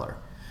storyteller.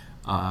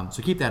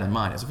 So keep that in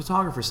mind. As a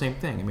photographer, same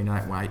thing. I mean,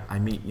 I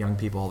meet young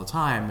people all the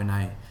time, and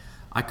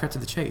I cut to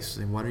the chase.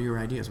 Say, what are your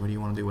ideas? What do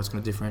you want to do? What's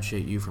going to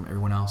differentiate you from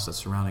everyone else that's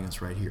surrounding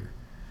us right here?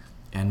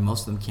 And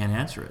most of them can't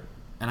answer it,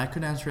 and I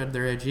couldn't answer it at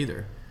their age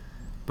either.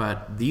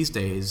 But these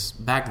days,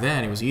 back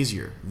then it was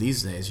easier.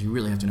 These days, you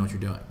really have to know what you're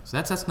doing. So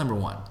that's number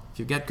one. If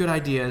you've got good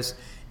ideas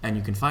and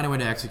you can find a way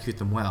to execute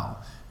them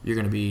well, you're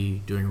going to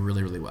be doing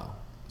really, really well.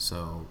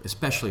 So,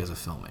 especially as a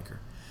filmmaker.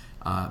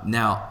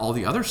 Now, all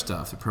the other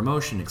stuff, the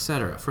promotion,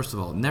 etc. First of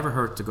all, it never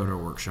hurt to go to a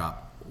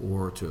workshop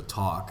or to a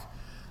talk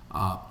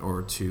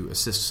or to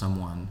assist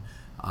someone.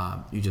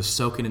 You just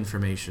soak in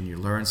information. You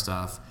learn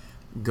stuff.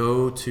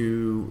 Go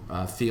to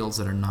fields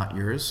that are not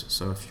yours.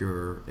 So if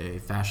you're a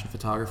fashion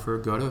photographer,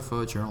 go to a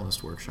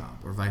photojournalist workshop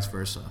or vice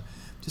versa,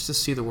 just to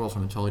see the world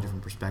from a totally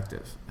different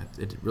perspective.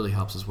 It really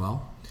helps as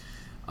well.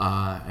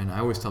 And I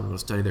always tell people to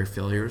study their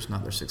failures,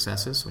 not their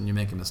successes. When you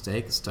make a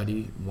mistake,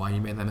 study why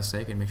you made that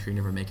mistake and make sure you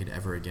never make it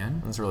ever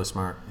again. That's really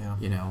smart, yeah.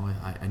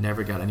 I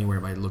never got anywhere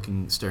by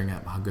staring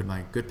at how good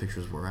my good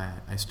pictures were.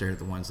 I stared at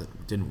the ones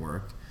that didn't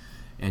work.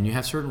 And you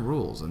have certain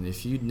rules, and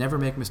if you never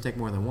make a mistake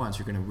more than once,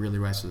 you're going to really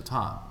rise to the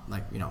top.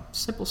 Like,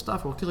 simple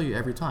stuff will kill you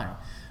every time.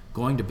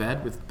 Going to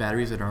bed with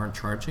batteries that aren't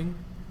charging,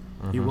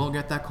 you will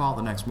get that call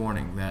the next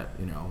morning that,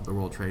 the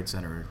World Trade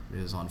Center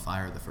is on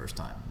fire the first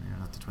time.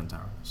 Not the Twin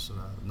Towers,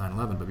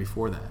 9/11, but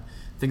before that.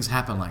 Things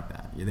happen like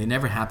that. They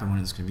never happen when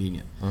it's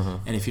convenient.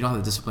 And if you don't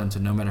have the discipline to,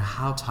 no matter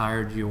how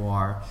tired you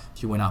are,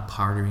 if you went out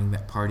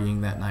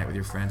partying that night with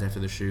your friends after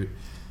the shoot,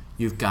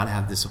 you've got to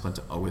have discipline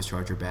to always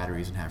charge your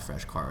batteries and have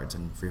fresh cards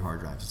and free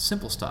hard drives. It's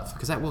simple stuff,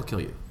 because that will kill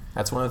you.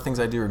 That's one of the things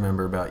I do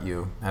remember about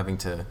you, having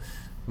to,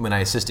 when I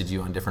assisted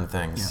you on different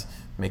things,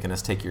 making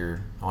us take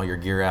all your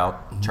gear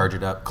out, charge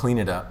it up, clean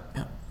it up,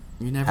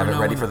 you never have it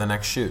ready for the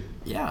next shoot.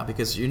 Yeah,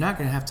 because you're not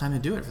going to have time to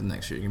do it for the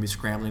next shoot. You're going to be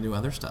scrambling to do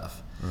other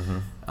stuff.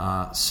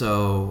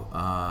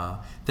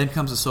 Then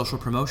comes the social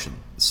promotion.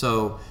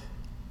 So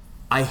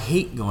I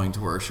hate going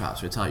to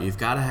workshops. I tell you, you've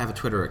got to have a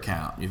Twitter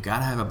account. You've got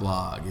to have a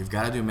blog. You've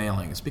got to do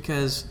mailings.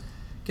 Because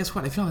guess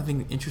what? If you don't have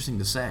anything interesting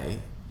to say,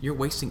 you're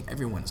wasting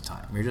everyone's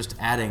time. You're just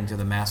adding to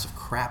the massive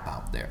crap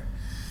out there.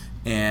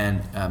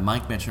 And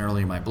Mike mentioned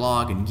earlier my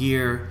blog and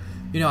gear.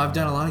 I've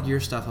done a lot of gear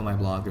stuff on my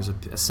blog. There's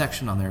a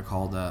section on there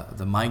called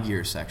the My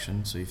Gear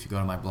section. So if you go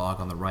to my blog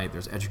on the right,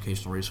 there's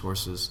educational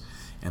resources,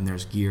 and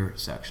there's gear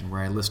section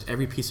where I list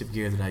every piece of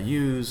gear that I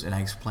use and I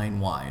explain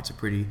why.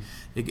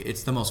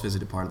 It's the most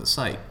visited part of the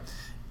site.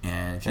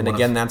 And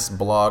again, that's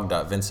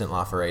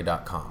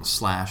blog.vincentlaforet.com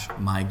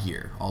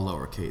 /mygear, all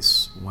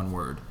lowercase, one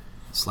word.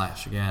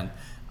 slash again,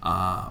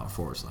 or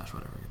forward slash,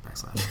 whatever,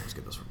 backslash. Let's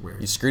get those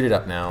weird. You screwed it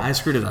up now. I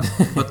screwed it up.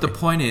 But the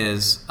point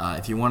is,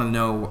 if you want to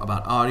know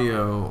about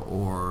audio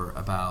or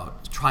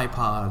about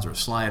tripods or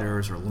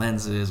sliders or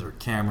lenses or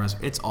cameras,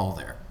 it's all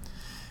there.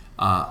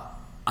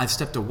 I've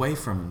stepped away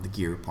from the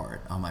gear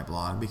part on my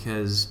blog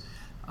because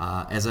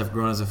as I've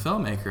grown as a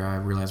filmmaker, I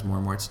realized more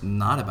and more it's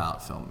not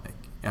about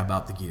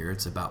about the gear.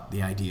 It's about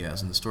the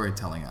ideas and the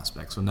storytelling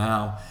aspect. So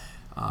now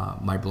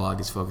my blog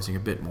is focusing a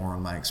bit more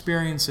on my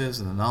experiences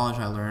and the knowledge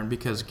I learned,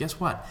 because guess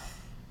what?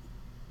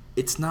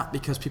 It's not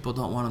because people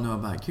don't want to know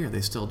about gear.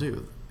 They still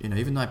do.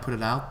 Even though I put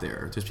it out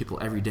there, there's people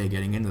every day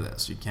getting into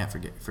this. You can't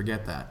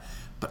forget that.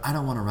 But I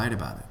don't want to write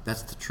about it.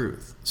 That's the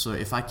truth. So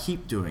if I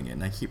keep doing it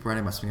and I keep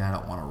writing about something I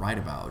don't want to write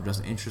about or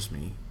doesn't interest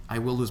me, I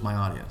will lose my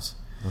audience.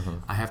 Mm-hmm.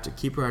 I have to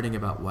keep writing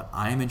about what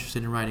I'm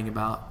interested in writing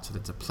about, so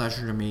that's a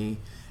pleasure to me.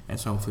 And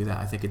so hopefully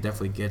I think it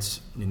definitely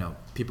gets,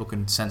 people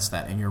can sense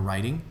that in your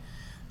writing.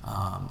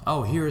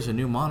 Here's a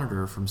new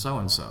monitor from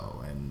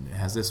so-and-so, and it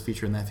has this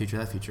feature and that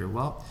feature.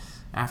 Well,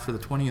 after the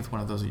 20th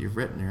one of those that you've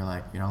written, you're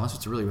like, unless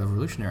it's really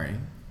revolutionary,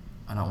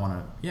 I don't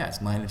want to,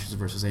 it's 9 inches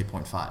versus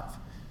 8.5.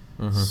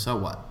 Mm-hmm. So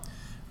what?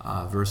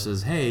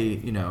 Versus,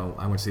 hey,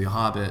 I went to see The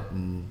Hobbit,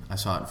 and I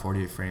saw it in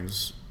 48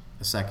 frames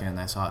a second,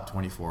 I saw it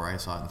 24, I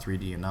saw it in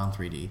 3D and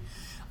non-3D.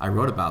 I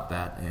wrote about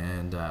that,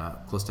 and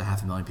close to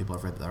 500,000 people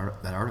have read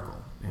that article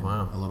in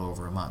a little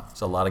over a month.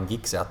 So a lot of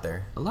geeks out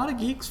there. A lot of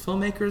geeks,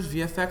 filmmakers,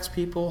 VFX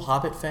people,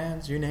 Hobbit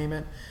fans, you name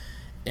it.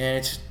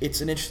 And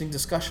it's an interesting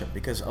discussion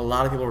because a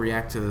lot of people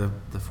react to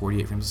the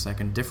 48 frames a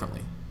second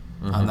differently.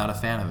 Mm-hmm. I'm not a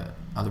fan of it.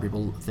 Other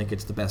people think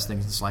it's the best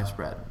thing since sliced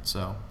bread.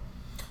 So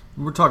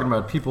we're talking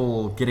about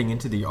people getting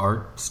into the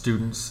art,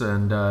 students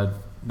and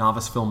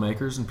novice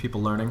filmmakers and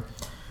people learning.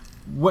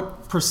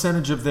 What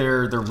percentage of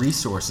their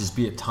resources,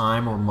 be it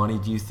time or money,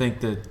 do you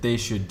think that they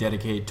should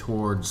dedicate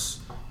towards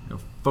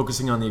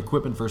focusing on the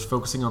equipment versus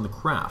focusing on the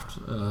craft,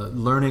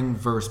 learning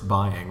versus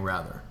buying,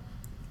 rather?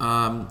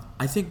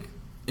 I think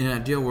in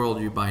an ideal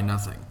world you buy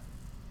nothing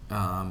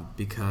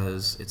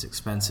because it's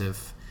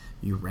expensive.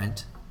 You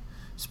rent,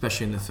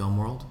 especially in the film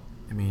world.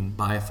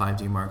 Buy a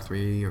 5D Mark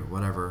III or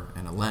whatever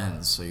and a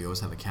lens, so you always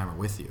have a camera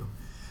with you.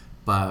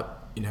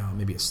 But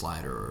maybe a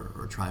slider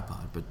or a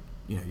tripod, but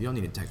you don't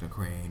need a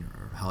Technocrane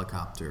or a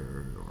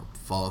helicopter or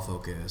follow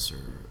focus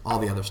or all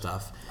the other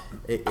stuff.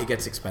 It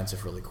gets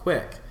expensive really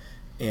quick.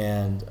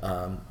 And,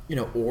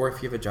 or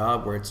if you have a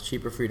job where it's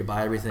cheaper for you to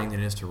buy everything than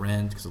it is to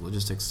rent because of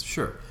logistics,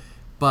 sure.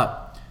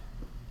 But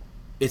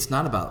it's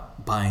not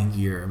about buying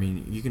gear.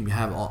 You can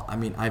have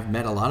I've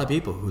met a lot of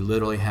people who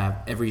literally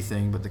have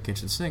everything but the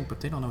kitchen sink,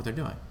 but they don't know what they're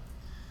doing.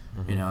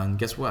 Mm-hmm. And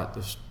guess what?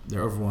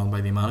 They're overwhelmed by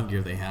the amount of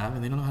gear they have,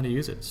 and they don't know how to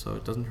use it, so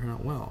it doesn't turn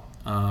out well.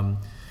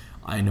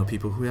 I know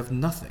people who have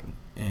nothing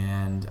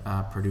and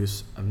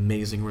produce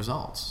amazing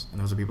results, and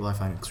those are people I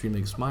find extremely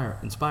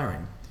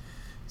inspiring.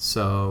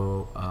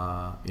 So,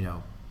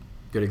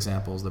 good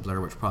examples. The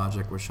Blair Witch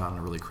Project was shot on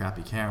a really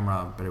crappy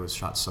camera, but it was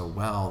shot so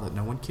well that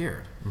no one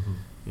cared. Mm-hmm.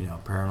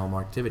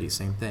 Paranormal Activity,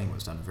 same thing,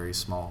 was done very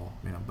small,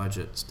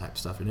 budget type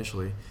stuff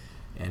initially,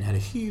 and had a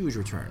huge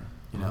return.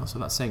 So I'm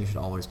not saying you should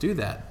always do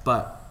that,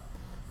 but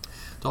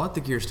don't let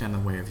the gear stand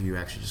in the way of you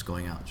actually just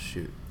going out and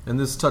shoot. And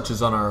this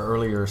touches on our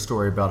earlier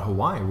story about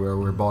Hawaii, where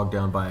we're bogged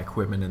down by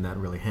equipment and that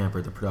really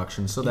hampered the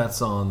production. So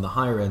that's on the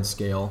higher end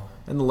scale,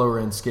 and the lower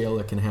end scale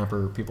that can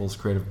hamper people's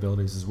creative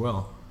abilities as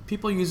well.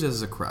 People use it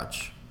as a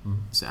crutch.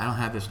 Mm-hmm. Say, I don't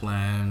have this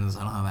lens,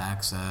 I don't have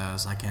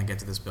access, I can't get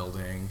to this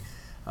building,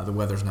 the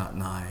weather's not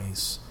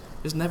nice.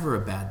 There's never a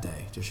bad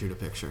day to shoot a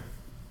picture.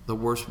 The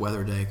worst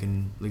weather day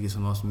can lead you to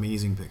the most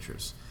amazing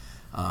pictures.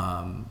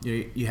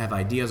 You have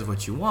ideas of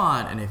what you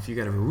want, and if you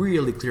got a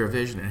really clear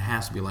vision, it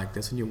has to be like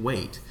this, and you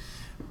wait.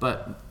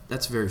 But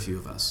that's very few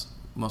of us.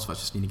 Most of us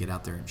just need to get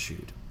out there and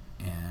shoot.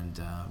 And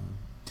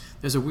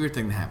there's a weird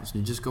thing that happens.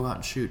 When you just go out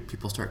and shoot,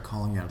 people start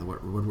calling you out of the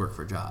woodwork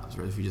for jobs.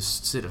 Or if you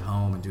just sit at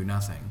home and do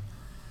nothing,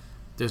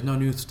 there's no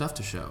new stuff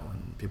to show,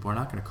 and people are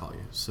not going to call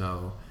you.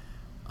 So,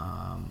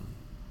 I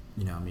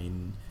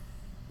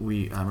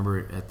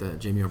remember at the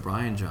Jamie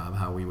O'Brien job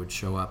how we would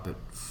show up at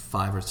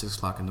 5 or 6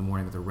 o'clock in the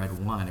morning with a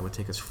red one. It would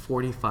take us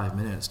 45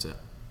 minutes to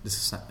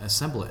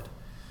assemble it,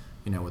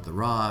 with the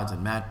rods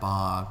and mat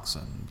box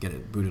and get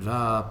it booted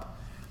up.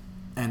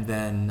 And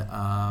then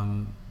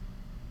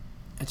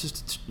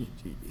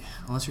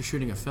unless you're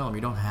shooting a film,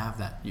 you don't have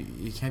that.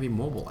 You can't be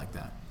mobile like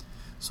that.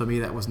 So maybe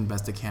that wasn't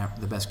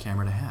the best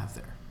camera to have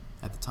there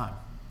at the time.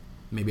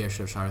 Maybe I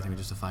should have shot everything with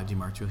just a 5D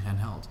Mark II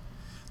handheld.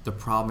 The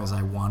problem is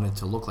I wanted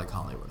to look like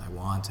Hollywood.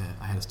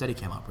 I had a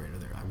Steadicam operator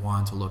there. I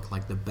wanted to look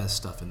like the best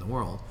stuff in the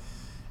world.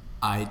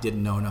 I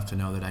didn't know enough to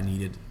know that I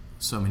needed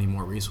so many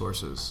more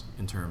resources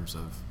in terms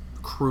of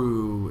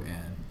crew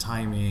and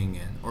timing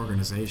and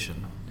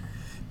organization.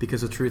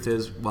 Because the truth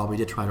is, while we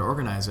did try to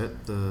organize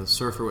it, the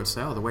surfer would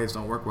say, the waves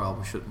don't work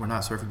well, we're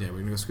not surfing today, we're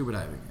going to go scuba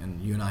diving.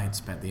 And you and I had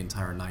spent the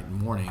entire night and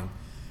morning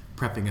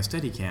prepping a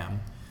Steadicam,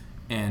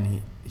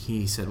 and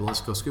he said, well,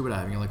 let's go scuba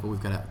diving. You're like, well,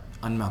 we've got to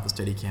unmount the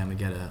Steadicam to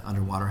get an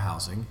underwater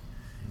housing,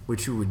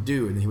 which you would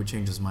do, and he would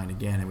change his mind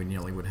again, and we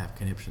nearly would have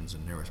conniptions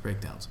and nervous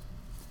breakdowns.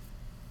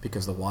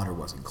 because the water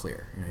wasn't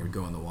clear. You would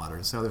go in the water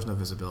and say, "Oh, there's no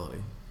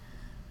visibility."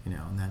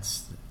 And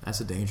that's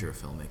a danger of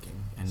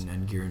filmmaking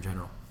and gear in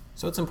general.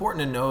 So it's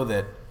important to know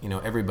that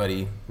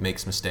everybody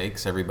makes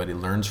mistakes. Everybody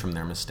learns from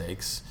their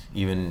mistakes.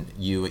 Even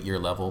you at your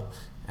level,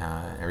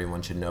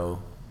 everyone should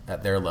know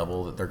at their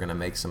level that they're going to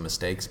make some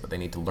mistakes, but they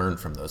need to learn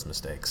from those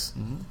mistakes.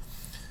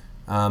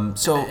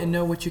 And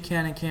know what you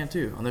can and can't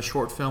do. On the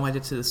short film I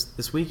did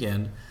this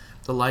weekend,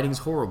 the lighting's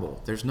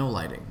horrible. There's no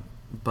lighting.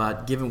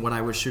 But given what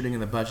I was shooting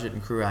and the budget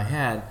and crew I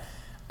had,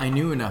 I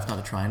knew enough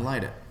not to try and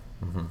light it.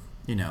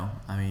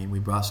 We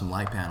brought some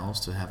light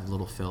panels to have a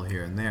little fill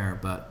here and there,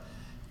 but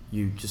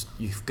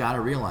you've got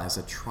to realize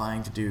that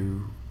trying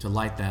to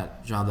light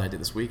that job that I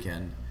did this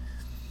weekend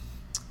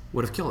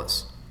would have killed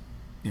us.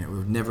 We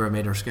would never have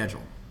made our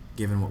schedule,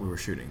 given what we were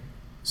shooting.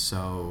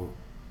 So,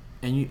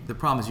 the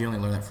problem is you only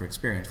learn that for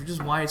experience, which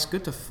is why it's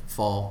good to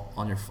fall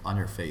on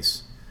your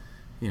face,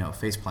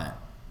 face plant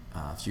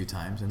a few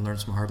times and learn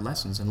some hard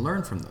lessons and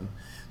learn from them,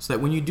 so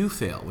that when you do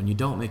fail, when you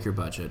don't make your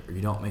budget or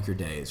you don't make your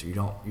days or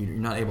you're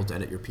not able to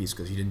edit your piece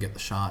because you didn't get the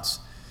shots,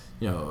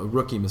 a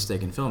rookie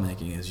mistake in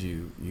filmmaking is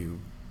you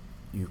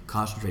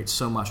concentrate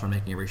so much on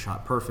making every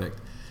shot perfect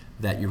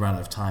that you run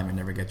out of time and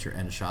never get your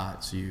end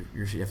shot. So you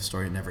have a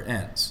story that never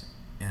ends.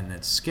 And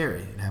it's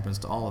scary. It happens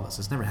to all of us.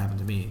 It's never happened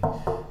to me.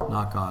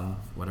 Knock on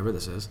whatever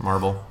this is.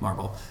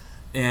 Marble.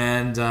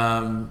 And,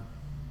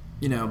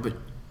 but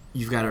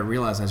you've got to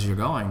realize as you're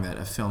going that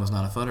a film is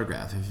not a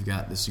photograph. If you've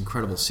got this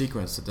incredible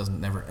sequence that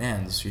never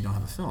ends, you don't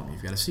have a film.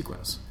 You've got a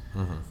sequence.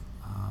 You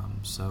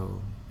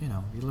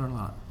learn a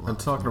lot. And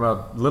talking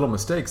about little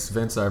mistakes,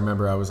 Vince, I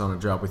remember I was on a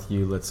job with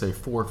you, let's say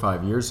 4 or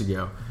 5 years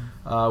ago.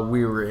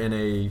 We were in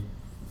a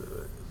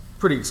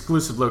pretty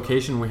exclusive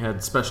location. We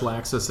had special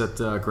access at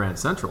Grand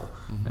Central.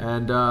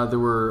 And there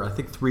were, I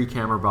think, 3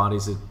 camera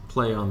bodies at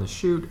play on the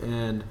shoot.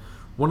 And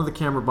one of the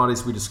camera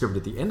bodies we discovered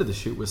at the end of the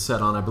shoot was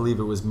set on, I believe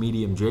it was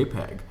medium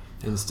JPEG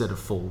instead of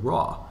full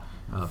RAW.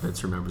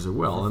 Vince remembers it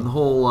well. And the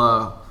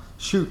whole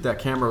shoot, that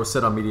camera was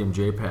set on medium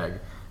JPEG.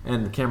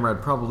 And the camera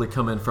had probably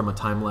come in from a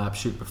time-lapse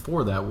shoot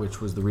before that,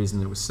 which was the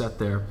reason it was set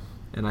there.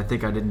 And I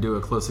think I didn't do a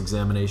close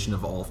examination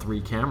of all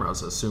 3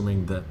 cameras,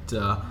 assuming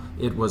that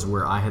it was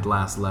where I had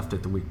last left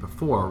it the week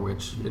before,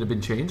 which it had been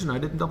changed, and I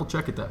didn't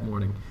double-check it that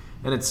morning.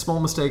 And it's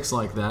small mistakes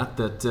like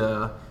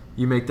that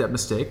you make that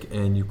mistake,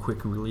 and you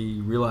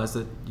quickly realize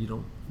that you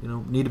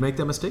don't need to make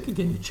that mistake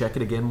again. You check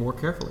it again more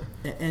carefully.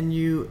 And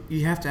you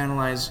have to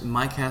analyze,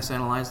 Mike has to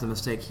analyze the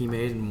mistake he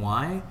made and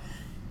why.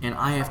 And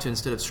I have to,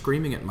 instead of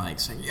screaming at Mike,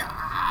 saying,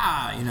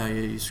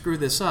 you screwed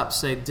this up,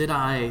 say,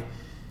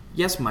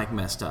 yes, Mike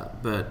messed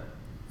up, but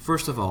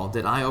first of all,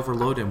 did I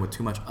overload him with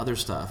too much other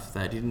stuff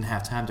that he didn't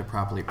have time to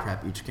properly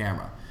prep each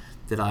camera?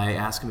 Did I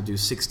ask him to do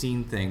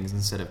 16 things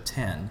instead of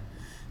 10?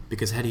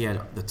 Because had he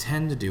had the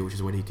 10 to do, which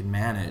is what he can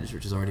manage,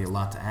 which is already a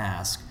lot to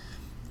ask,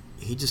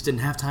 he just didn't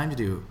have time to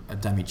do a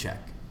dummy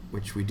check,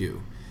 which we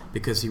do,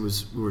 because we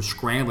were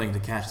scrambling to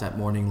catch that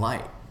morning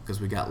light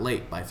because we got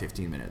late by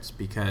 15 minutes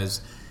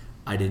because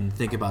I didn't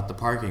think about the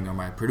parking, or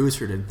my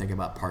producer didn't think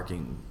about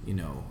parking,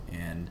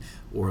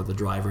 or the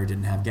driver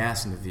didn't have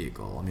gas in the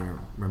vehicle. I mean,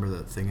 remember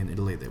the thing in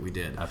Italy that we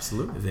did?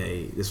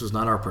 Absolutely. This was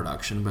not our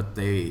production, but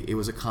it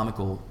was a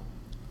comical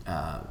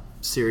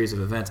series of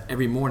events.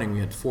 Every morning we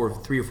had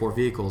 3 or 4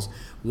 vehicles.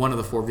 One of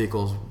the 4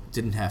 vehicles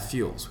didn't have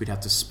fuel, so we'd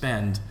have to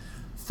spend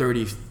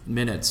 30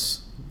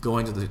 minutes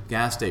going to the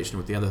gas station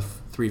with the other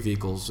 3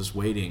 vehicles just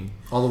waiting.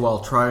 All the while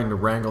trying to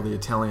wrangle the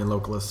Italian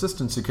local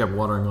assistants who kept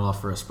watering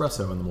off for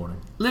espresso in the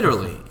morning.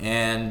 Literally.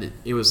 And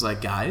it was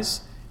like,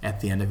 guys,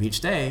 at the end of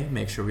each day,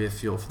 make sure we have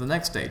fuel for the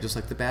next day, just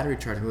like the battery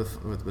charging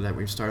with that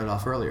we started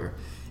off earlier.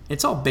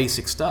 It's all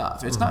basic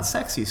stuff. It's not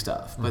sexy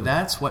stuff, but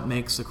that's what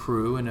makes a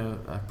crew and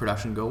a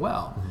production go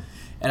well.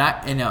 And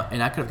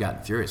I could have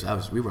gotten furious.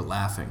 We were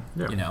laughing.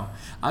 Yeah.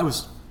 I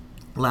was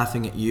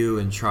laughing at you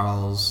and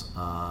Charles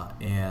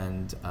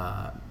and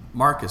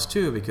Marcus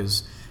too,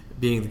 because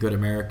being the good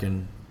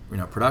American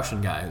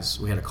production guys,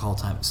 we had a call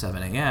time at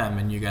 7 a.m.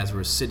 and you guys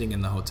were sitting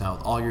in the hotel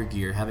with all your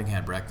gear, having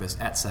had breakfast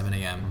at 7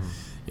 a.m.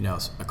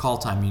 A call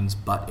time means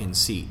butt in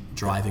seat,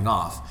 driving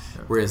off.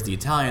 Whereas the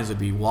Italians would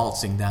be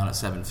waltzing down at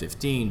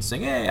 7:15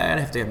 saying, hey, I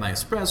have to have my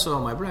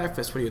espresso, my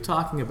breakfast, what are you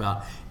talking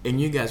about? And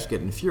you guys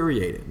get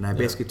infuriated. And I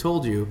basically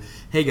told you,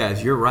 hey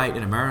guys, you're right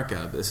in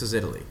America, but this is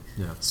Italy.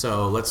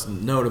 So let's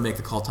know to make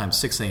the call time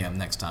 6 a.m.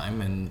 next time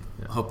and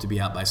hope to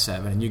be out by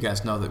 7. And you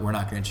guys know that we're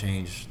not going to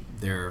change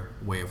their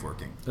way of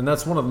working. And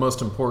that's one of the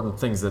most important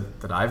things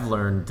that I've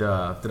learned,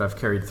 that I've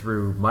carried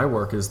through my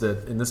work, is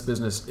that in this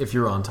business, if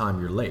you're on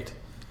time, you're late.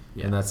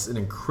 And that's an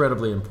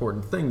incredibly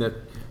important thing, that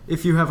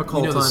if you have a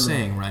call time... the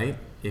saying, right?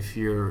 If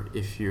you're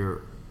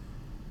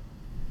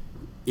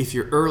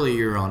early,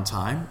 you're on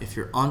time. If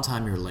you're on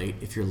time, you're late.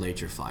 If you're late,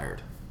 you're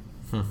fired.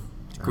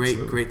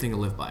 Great thing to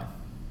live by.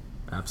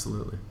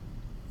 Absolutely.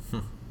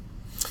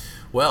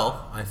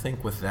 Well, I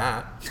think with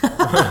that...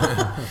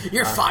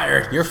 You're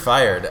fired. You're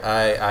fired.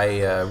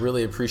 I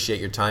really appreciate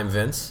your time,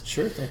 Vince.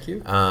 Sure, thank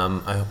you.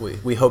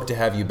 We hope to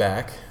have you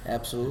back.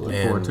 Absolutely.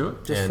 Look forward to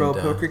it. Just throw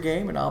a poker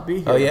game and I'll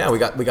be here. Oh, yeah, we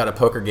got a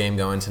poker game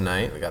going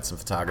tonight. We got some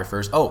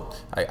photographers. Oh,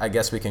 I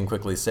guess we can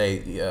quickly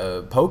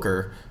say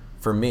poker...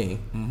 for me,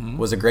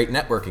 was a great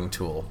networking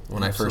tool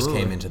when I first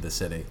came into the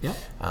city. Yep.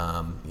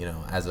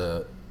 As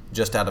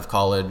just out of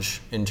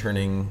college,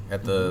 interning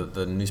at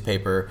the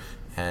newspaper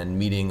and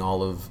meeting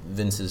all of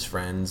Vince's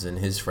friends and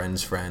his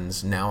friends'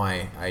 friends. Now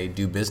I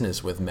do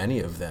business with many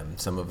of them.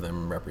 Some of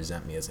them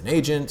represent me as an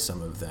agent.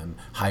 Some of them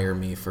hire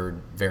me for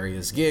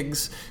various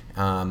gigs.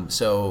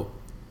 So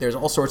there's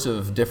all sorts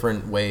of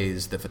different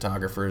ways that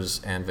photographers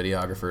and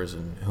videographers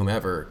and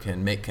whomever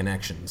can make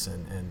connections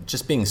and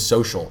just being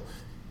social.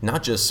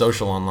 Not just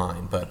social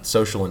online, but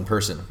social in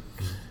person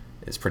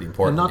is pretty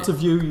important. And not to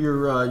view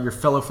your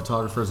fellow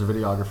photographers or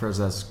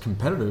videographers as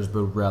competitors,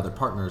 but rather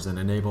partners and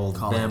enable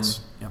Colleagues.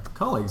 them...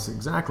 Colleagues,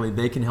 exactly.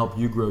 They can help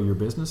you grow your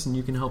business and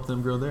you can help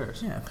them grow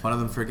theirs. Yeah, if one of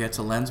them forgets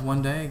a lens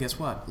one day, guess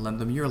what? Lend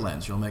them your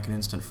lens. You'll make an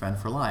instant friend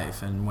for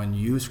life. And when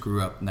you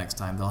screw up next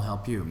time, they'll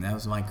help you. And that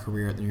was my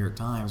career at the New York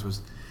Times,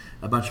 was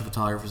a bunch of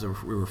photographers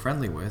that we were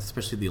friendly with,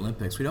 especially the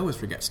Olympics. We'd always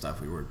forget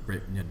stuff. We were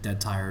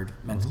dead tired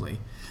mentally.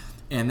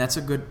 And that's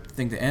a good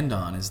thing to end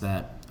on, is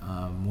that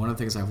one of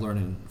the things I've learned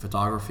in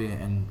photography,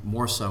 and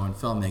more so in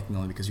filmmaking,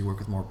 only because you work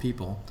with more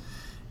people,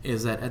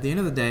 is that at the end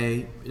of the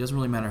day, it doesn't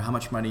really matter how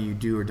much money you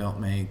do or don't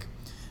make,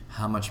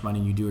 how much money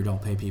you do or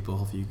don't pay people.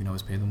 Hopefully you can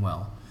always pay them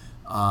well.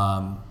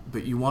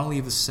 But you want to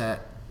leave the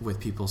set with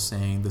people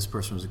saying, this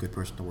person was a good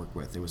person to work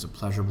with. It was a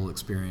pleasurable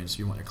experience.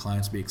 You want your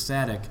clients to be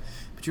ecstatic,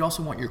 but you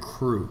also want your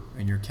crew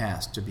and your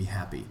cast to be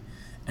happy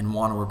and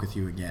want to work with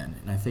you again.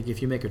 And I think if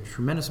you make a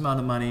tremendous amount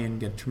of money and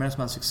get a tremendous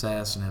amount of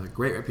success and have a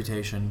great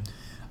reputation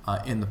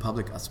in the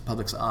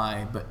public's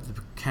eye, but the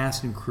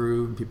cast and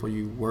crew and people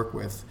you work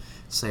with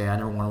say, I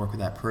never want to work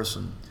with that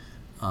person,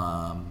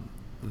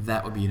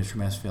 that would be a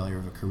tremendous failure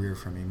of a career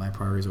for me. My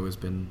priority has always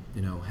been,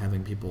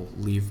 having people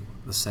leave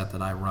the set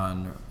that I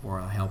run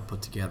or I help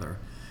put together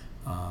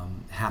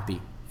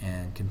happy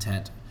and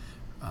content,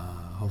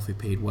 hopefully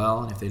paid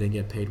well, and if they didn't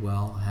get paid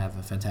well, have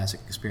a fantastic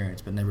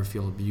experience, but never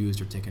feel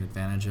abused or taken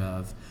advantage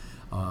of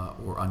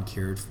or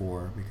uncared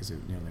for because they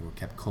were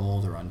kept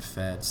cold or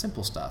unfed,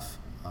 simple stuff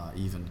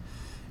even.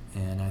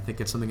 And I think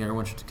it's something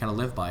everyone should kind of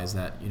live by, is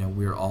that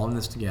we're all in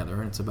this together,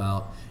 and it's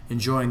about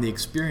enjoying the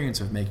experience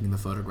of making the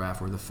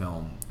photograph or the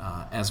film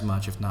as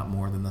much, if not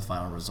more, than the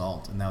final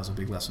result. And that was a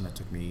big lesson that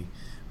took me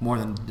more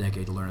than a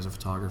decade to learn as a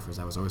photographer.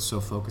 I was always so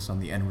focused on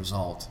the end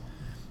result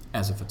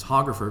as a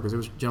photographer, because it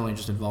was generally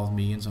just involved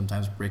me and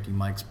sometimes breaking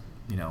Mike's,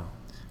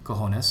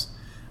 cojones.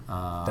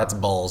 That's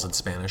balls in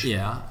Spanish.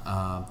 Yeah,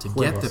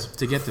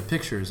 to get the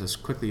pictures as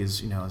quickly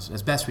as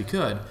as best we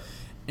could,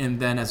 and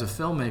then as a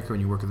filmmaker, when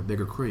you work with a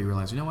bigger crew, you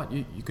realize what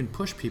you can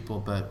push people,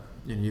 but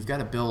you've got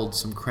to build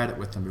some credit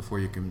with them before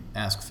you can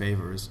ask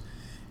favors,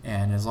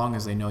 and as long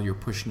as they know you're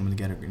pushing them to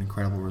get an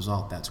incredible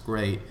result, that's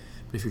great.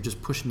 But if you're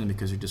just pushing them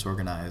because you're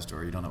disorganized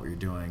or you don't know what you're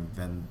doing,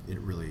 then it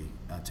really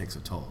takes a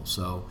toll.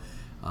 So.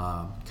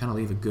 Kind of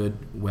leave a good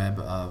web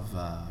of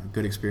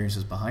good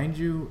experiences behind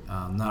you,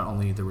 not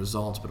only the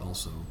results, but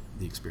also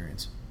the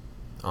experience.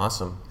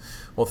 Awesome.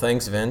 Well,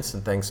 thanks, Vince,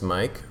 and thanks,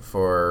 Mike,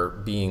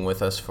 for being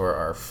with us for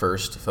our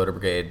first Photo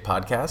Brigade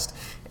podcast.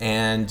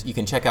 And you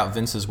can check out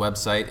Vince's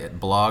website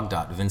at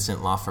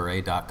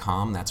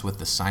blog.vincentlaforet.com. That's with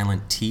the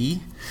silent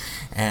T.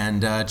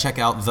 And check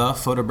out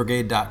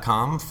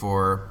thephotobrigade.com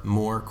for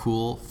more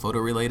cool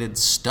photo-related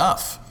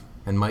stuff.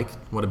 And Mike,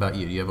 what about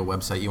you? Do you have a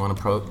website you want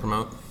to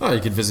promote? You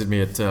can visit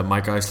me at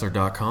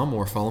mikeeisler.com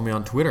or follow me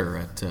on Twitter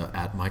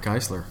at Mike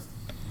Eisler.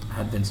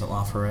 At Vincent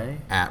Laforet.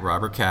 At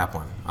Robert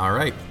Kaplan. All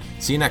right.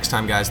 See you next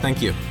time, guys.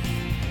 Thank you.